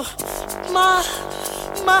 oh, ma.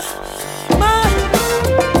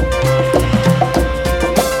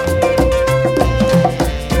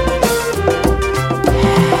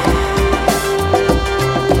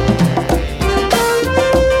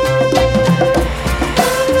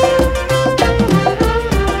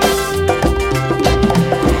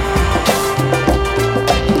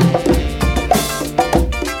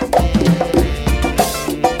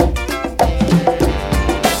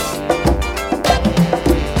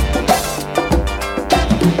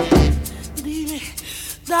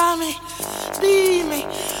 Dime, dame, dime.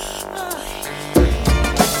 Ay.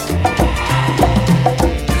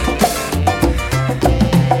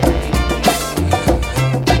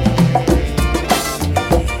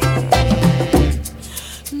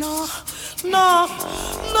 No, no,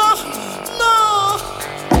 no, no.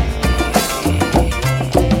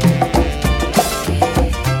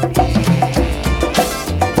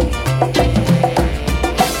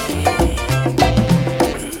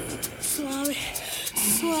 Suave,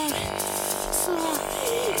 suave, suave,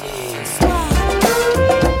 suave.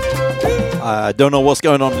 I don't know what's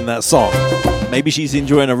going on in that song. Maybe she's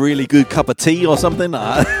enjoying a really good cup of tea or something.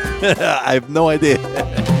 I have no idea.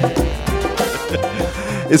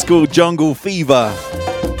 It's called Jungle Fever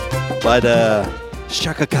by the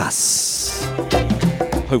Chaka Khass.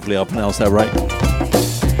 Hopefully I pronounced that right.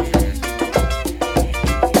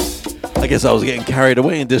 I guess I was getting carried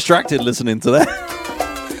away and distracted listening to that.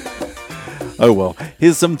 Oh well.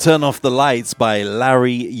 Here's some Turn Off the Lights by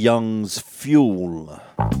Larry Young's Fuel.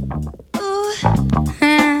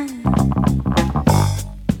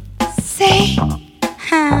 Say,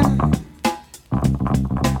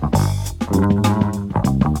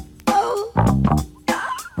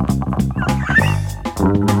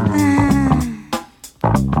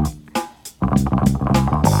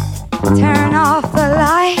 turn off the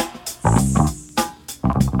lights.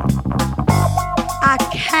 I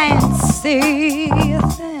can't see a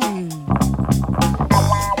thing.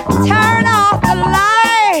 Turn off the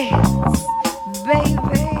lights,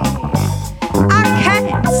 baby. I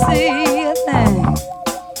can't see a thing.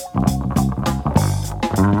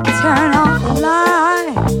 Turn off the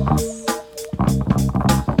lights.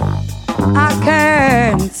 I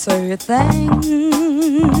can't see a thing.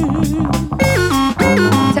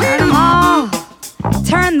 Turn them off.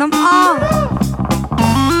 Turn them off.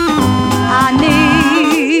 I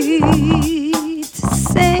need to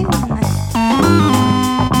sing.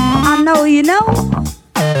 I know you know.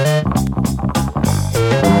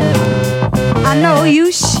 I know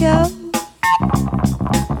you show.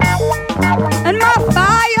 And my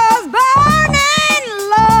fire's burning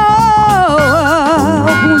low.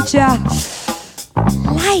 Won't ya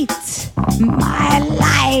light my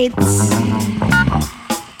lights?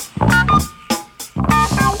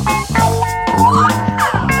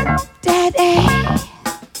 Daddy,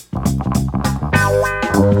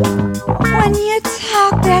 when you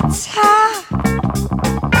talk that talk,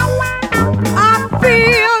 I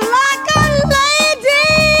feel like a lady.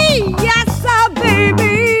 Yes, sir,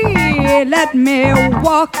 baby. Let me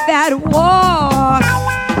walk that walk.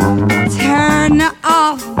 Turn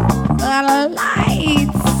off the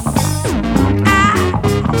lights. I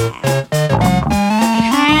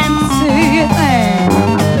can't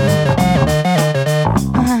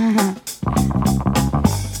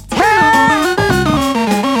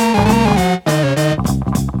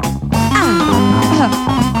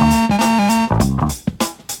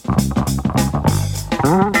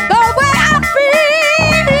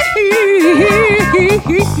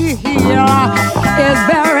is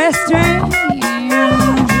very strange.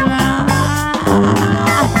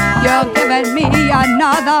 You're giving me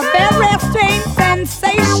another very strange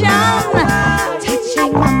sensation,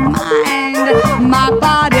 touching my mind, my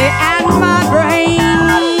body, and my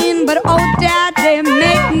brain. But oh, daddy,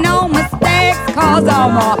 make no mistakes, 'cause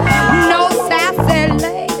I'm no sassy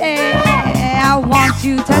lady. I want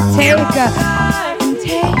you to take and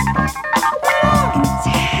take and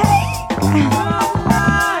take.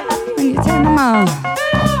 When you take them on,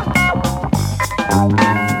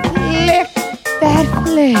 lick that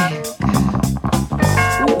flick.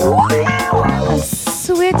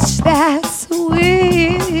 Switch that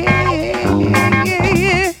switch,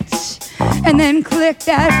 and then click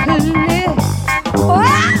that click.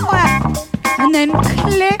 Wow. And then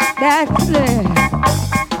click that click.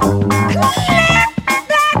 Click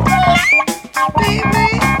that click,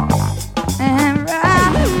 baby. And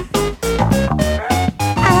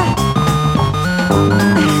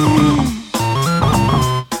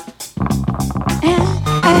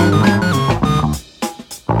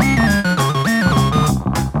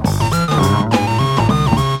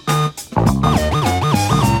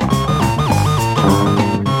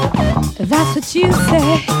that's what you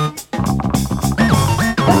say,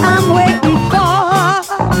 but I'm waiting for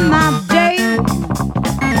my day.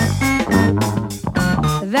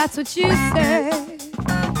 That's what you say.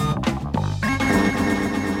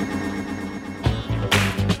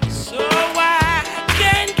 So I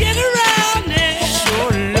can't get around it. So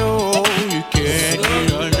low you can't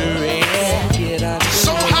get under it.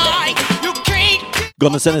 So high you can't.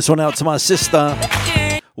 Gonna send this one out to my sister.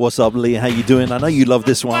 What's up, Lee? How you doing? I know you love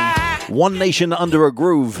this one. One Nation Under a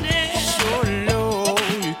Groove.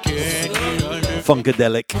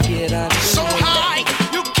 Funkadelic. So high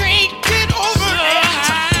you can't get over it.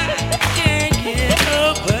 Can't get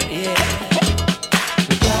over it.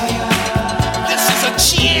 This is a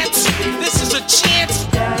chance. This is a chance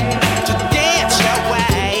to dance your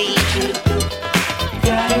way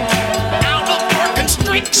out of your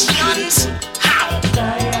constrictions. How?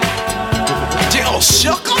 Dill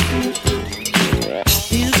sugar.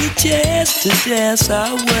 Here's a chance to dance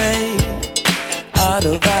our way out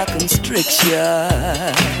of our constriction.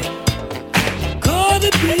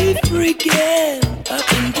 Gonna be freaking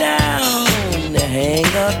up and down the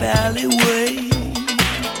hang-up alleyway.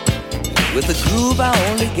 With the groove I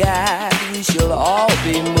only got, we shall all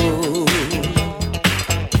be moved.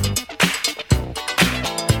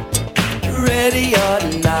 Ready or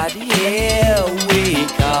not, here we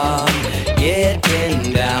come,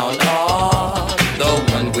 getting down on the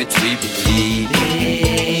one which we believe in.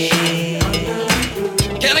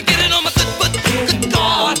 Can I get it on my foot? Good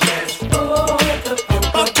God.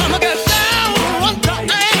 By the time I get down one time.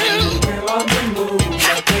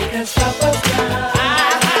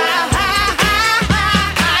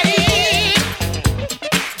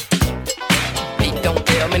 Hey, don't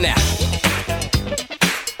tell me now.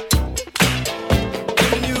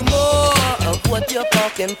 Giving you more of what you're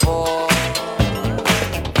fucking for.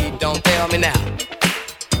 Hey, don't tell me now.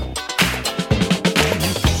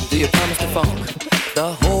 Do you promise the funk?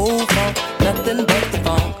 The whole funk, nothing but the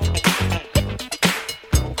funk.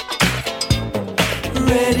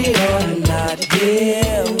 Ready or not,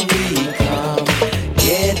 here we come,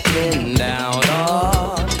 getting down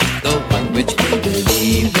on the one which we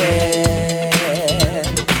believe in.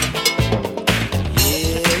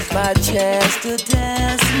 Here's my chance to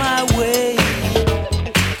dance my way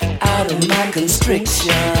out of my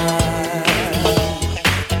constriction.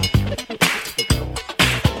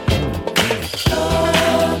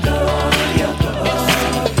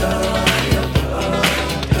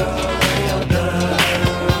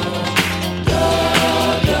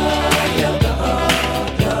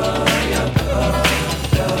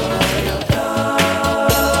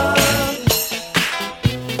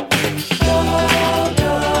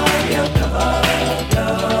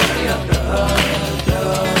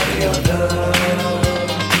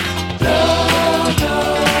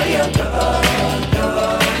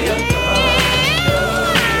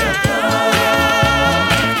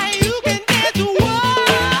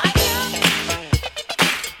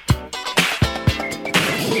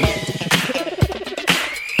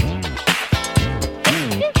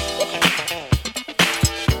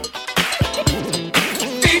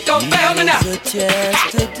 Chance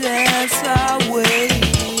to dance our way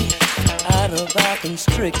out of our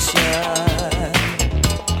constriction.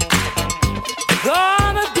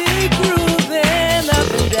 Gonna be grooving up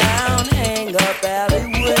and down, hang up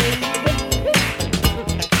alleyway.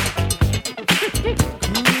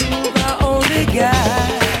 Groove I only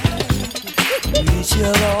got, we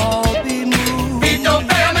shall all be moved.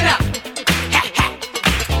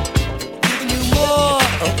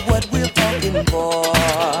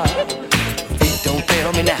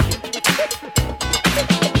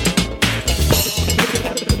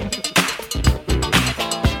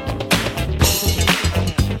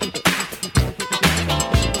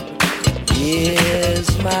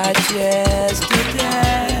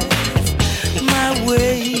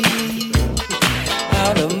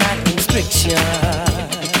 nation.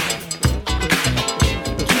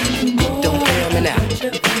 Don't fail me now.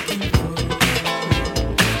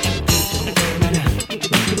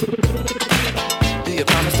 Do you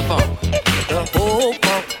promise to funk? The whole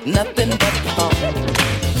funk, nothing but the funk.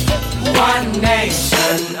 One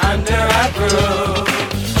nation under a groove,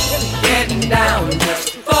 getting down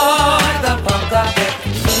just for the funk of it.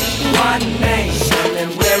 One nation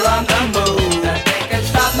and we're on the move. Nothing can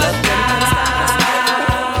stop us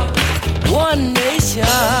now. One nation.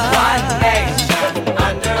 One nation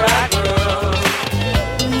under a groove,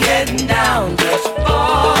 getting down just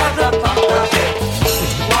for the funk of it.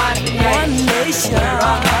 One nation, we're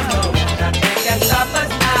on the move. Nothing can stop us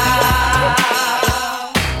now.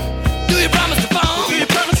 Do you promise to funk? Do you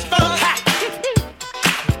promise to funk? Ha!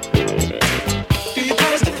 Do you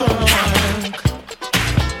promise to funk?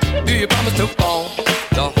 Do you promise to funk?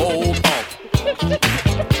 The whole funk.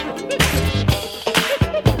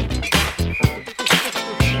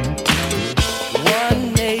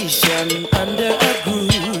 One nation under a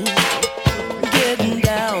groove, getting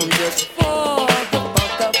down just for the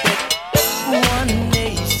funk of it. One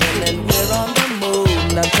nation and we're on the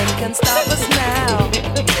move. Nothing can stop us now.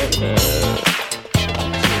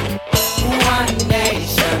 One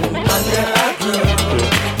nation under a groove,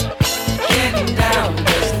 getting down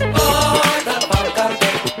just for the funk of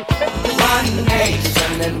it. One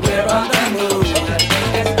nation and we're on the move.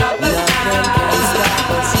 Nothing can stop us now.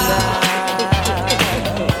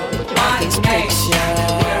 One nation and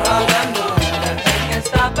we're on the move. Nothing can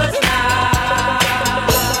stop us now.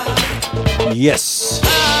 Yes.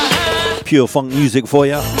 Pure funk music for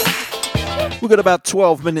you. We've got about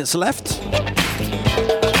 12 minutes left.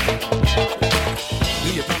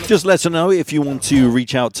 Just let us know if you want to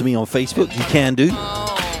reach out to me on Facebook. You can do.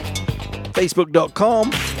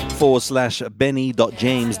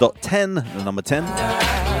 Facebook.com/Benny.James.10, the number 10.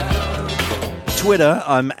 Twitter,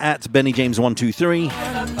 I'm at BennyJames123.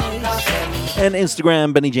 And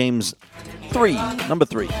Instagram, BennyJames3, number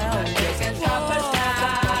 3.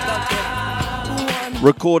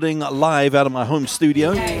 Recording live out of my home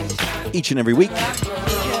studio each and every week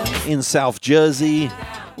in South Jersey,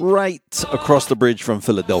 right across the bridge from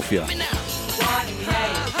Philadelphia.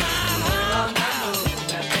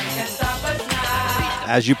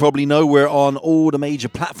 As you probably know, we're on all the major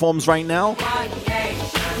platforms right now.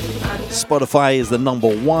 Spotify is the number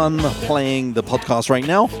 1 playing the podcast right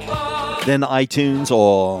now. Then iTunes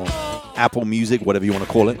or Apple Music, whatever you want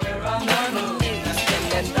to call it.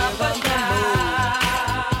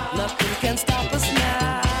 Nothing can stop us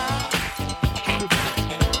now.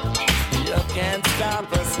 You can't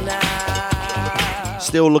stop us now.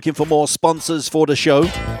 Still looking for more sponsors for the show.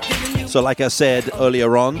 So like I said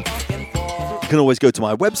earlier on, you can always go to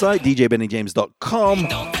my website, djbennyjames.com,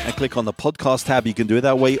 and click on the podcast tab. You can do it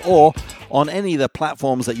that way, or on any of the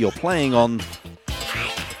platforms that you're playing on,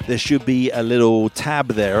 there should be a little tab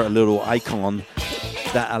there, a little icon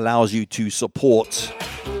that allows you to support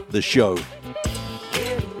the show.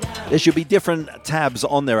 There should be different tabs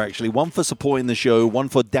on there, actually. One for supporting the show, one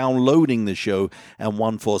for downloading the show, and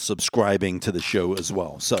one for subscribing to the show as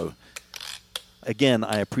well. So, again,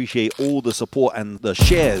 I appreciate all the support and the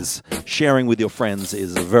shares. Sharing with your friends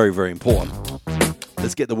is very, very important.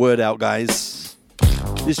 Let's get the word out, guys.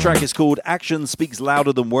 This track is called Action Speaks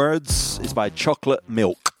Louder Than Words. It's by Chocolate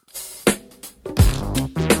Milk.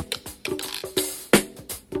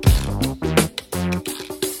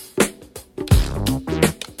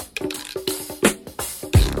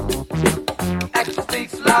 Action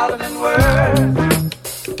speaks louder than words.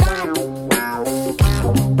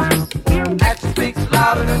 Action speaks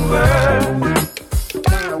louder than words.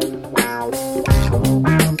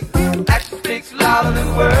 Action speaks louder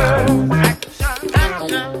than words.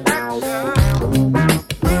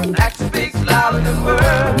 Action speaks louder than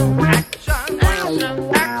words.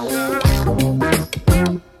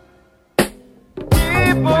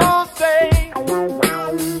 People say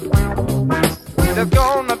there's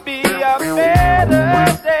gonna be a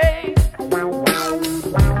better day.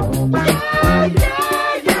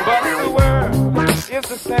 But the world is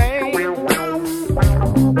the same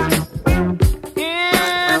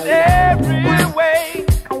in every way.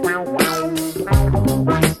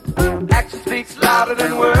 Action speaks louder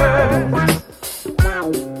than words.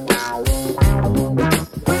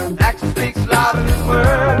 Action speaks louder than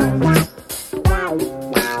words.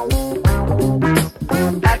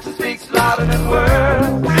 Action speaks louder than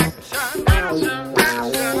words.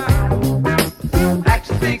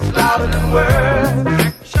 Action speaks louder than words.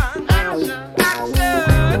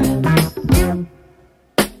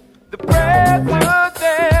 The president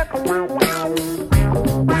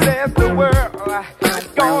says the world is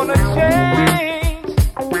gonna change.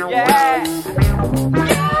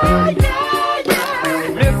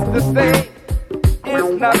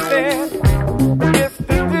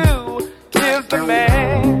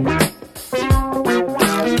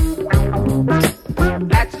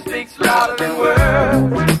 louder than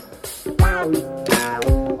words.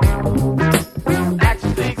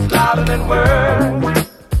 Action speaks louder than words.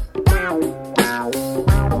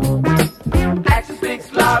 Action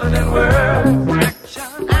speaks louder than words.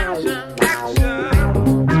 Action, action,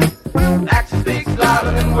 action. Action speaks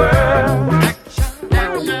louder than words. Action,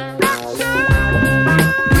 action, action.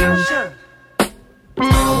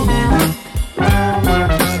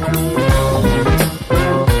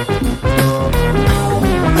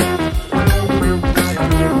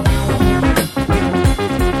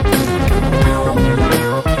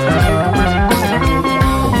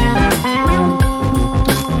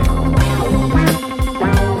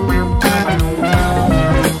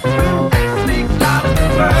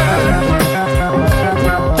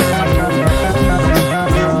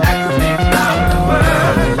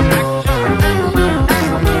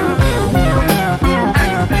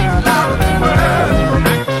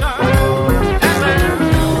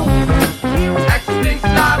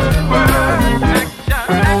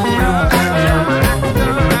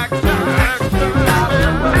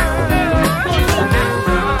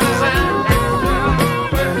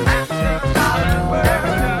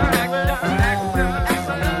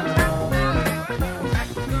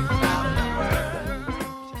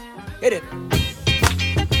 Hit it.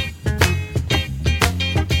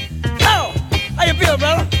 Oh, how you feel,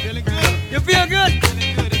 brother? Feeling good. You feel good?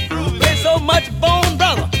 Feeling good. It's groovy. There's so much bone,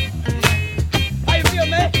 brother. How you feel,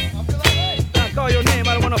 man? I feel all right. I call your name.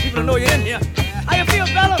 I don't want no people to know you're in here. How you feel,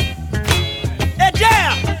 fella? Hey,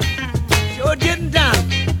 Jam. Sure getting down.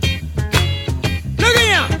 Look at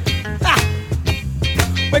him. Ah.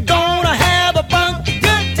 We're gonna have a funky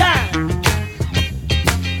good time.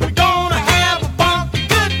 We're gonna have a funky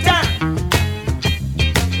good time.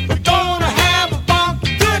 We're gonna have a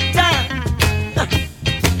funky good time.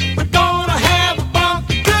 We're gonna have a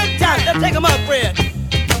funky good time. Let's take 'em up, Fred.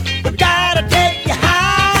 We gotta take you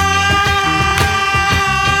high.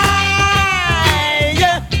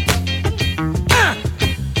 Yeah.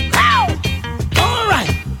 Ow. All right.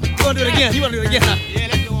 You wanna do it again? You wanna do it again, huh? Yeah,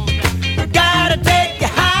 let's go on back. We gotta take you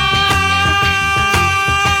high.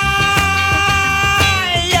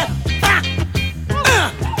 Yeah.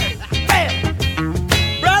 Fred.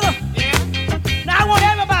 Brother. Yeah. Now I want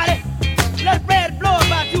everybody. Let Fred blow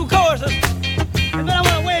about 2 choruses. And then I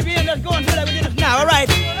want to wave you in. Let's go and do that with this now. All right.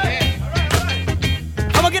 Yeah. All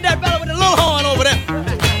right. I'm gonna get that fella with the little horn over there.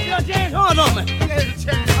 You gonna change horns on me?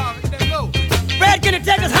 Fred, can you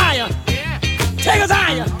take us higher? Yeah. Take us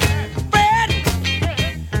higher. Fred.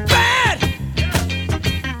 Fred.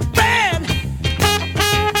 Fred.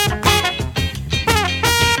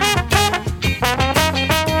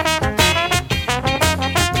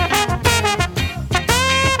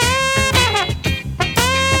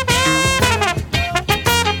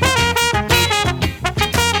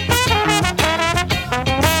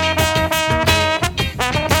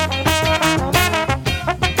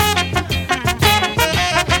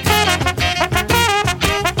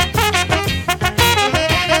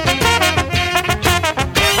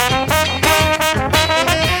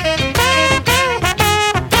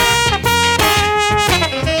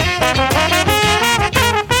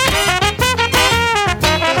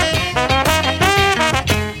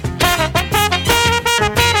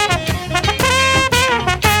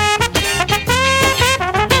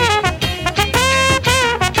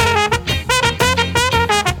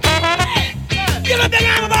 Give a big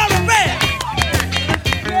arm about the Fred.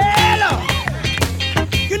 Yeah, Lord.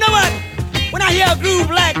 You know what? When I hear a groove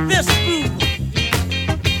like this groove,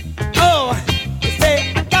 oh, you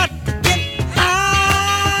say, I got to get high.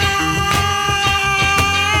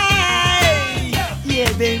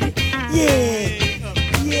 Yeah, baby. Yeah.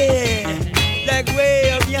 Yeah. Like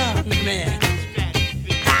way up yonder, man.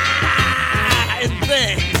 Ah, and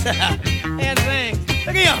things. And things.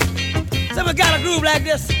 Look at him. Someone got a groove like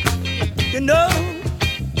this. You know,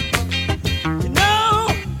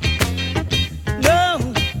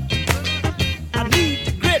 I need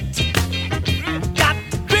the grit, got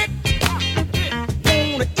the grit,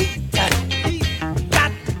 wanna eat, got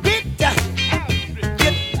the grit, get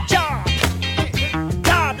the job,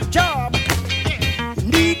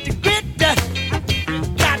 need the grit, got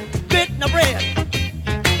the grit, now Fred,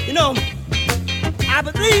 you know, I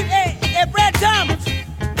believe, hey, Fred Thomas,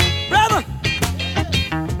 brother,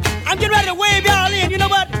 I'm getting ready to wave y'all in. You know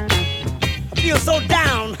what? I feel so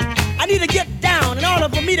down. I need to get down. In order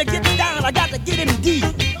for me to get down, I got to get in D.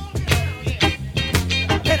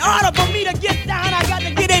 In order for me to get down, I got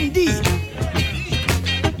to get in D.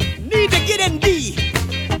 Need to get in D.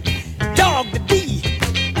 Dog the D.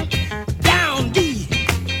 Down D.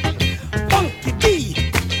 Funky D.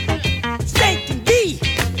 Stinking D.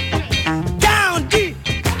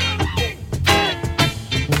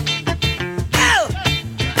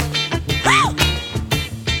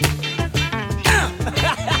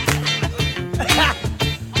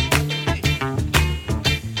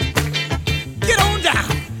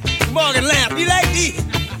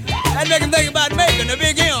 I'd make him think about making the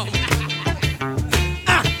big M.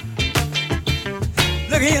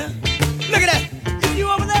 Look here. Look at that. Is you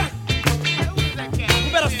over there?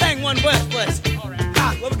 We better sing one verse first.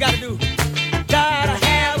 What we gotta do? Gotta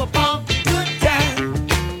have a funky good time.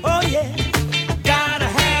 Oh yeah. Gotta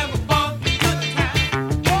have a funky good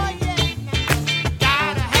time. Oh yeah.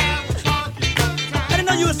 Gotta have a funky good time. I didn't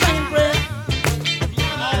know you were singing, Fred.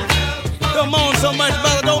 Don't moan so much,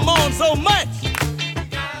 brother. Don't moan so much.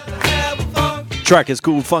 Track is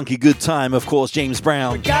called Funky Good Time, of course, James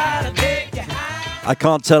Brown. I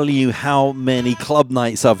can't tell you how many club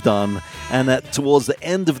nights I've done, and that towards the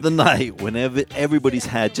end of the night, whenever everybody's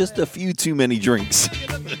had just a few too many drinks,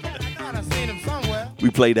 we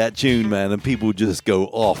play that tune, man, and people just go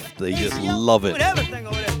off. They just love it.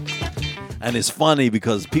 And it's funny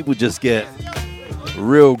because people just get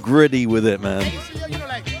real gritty with it, man.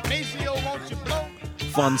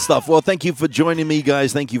 Fun stuff. Well, thank you for joining me,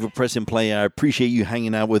 guys. Thank you for pressing play. I appreciate you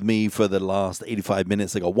hanging out with me for the last 85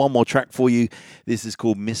 minutes. I got one more track for you. This is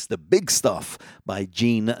called Mr. Big Stuff by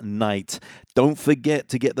Gene Knight. Don't forget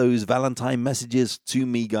to get those Valentine messages to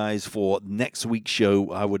me, guys, for next week's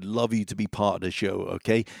show. I would love you to be part of the show,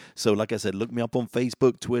 okay? So, like I said, look me up on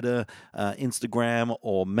Facebook, Twitter, Instagram,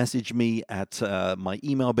 or message me at my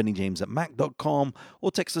email, bennyjames@mac.com,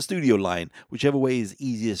 or text the studio line, whichever way is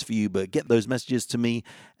easiest for you. But get those messages to me,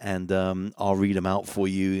 and I'll read them out for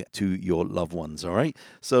you to your loved ones, all right?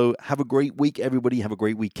 So, have a great week, everybody. Have a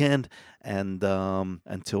great weekend, and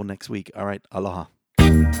until next week, all right, aloha.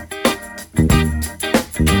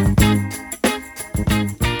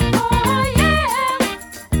 Oh yeah,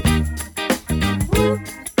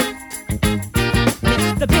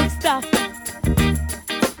 Mr. Big Stuff.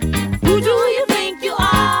 Who do you think you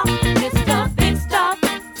are, Mr. Big Stuff?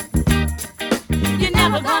 You're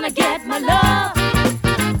never gonna get my love.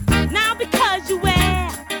 Now because you wear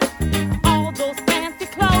all those fancy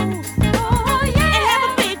clothes, oh yeah, and have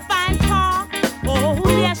a big fine car, oh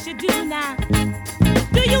yes you do now.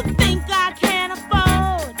 Do you think I can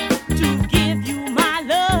afford to give you my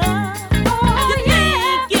love? Oh, you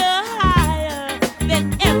think you're higher than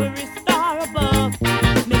every star above,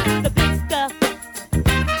 Mr. Big Stuff?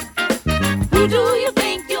 Who do you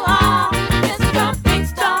think you are, Mr. Big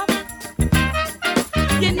Stuff?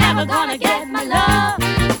 You're never gonna get my love.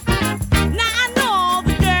 Now I know all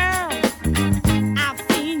the girls I've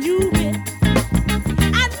seen you with.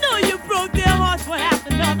 I know you broke their hearts one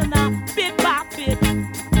after another now, bit by bit.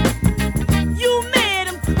 You made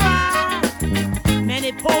them cry.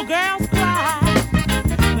 Many poor girls cry.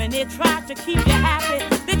 When they try to keep you happy,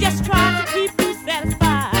 they just try to keep you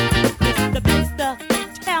satisfied. Mr. Big Stuff,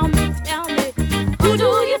 tell me, who do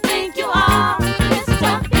you think you are,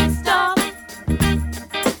 Mr. Big Stuff?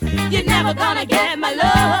 You're never gonna get my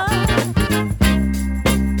love.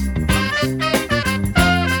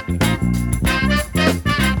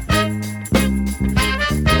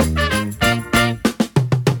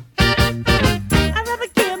 I'd rather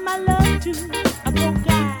give my love to a broke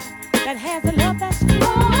guy that has a love that's true.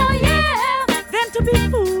 Oh yeah, than to be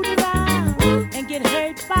fooled around and get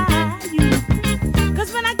hurt by you.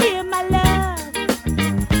 'Cause when I give my love,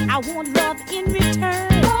 I want love in return.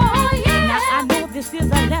 Oh yeah. Now I know this is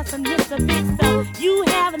a lesson, Mr. Big Stuff, you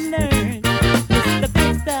haven't learned. Mr.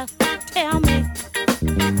 Big Stuff, tell me,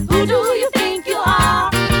 who do you think you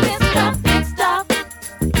are, Mr. Big Stuff?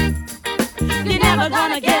 You're never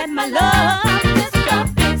gonna get my love, Mr.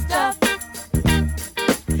 Big Stuff.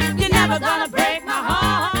 You're never gonna break my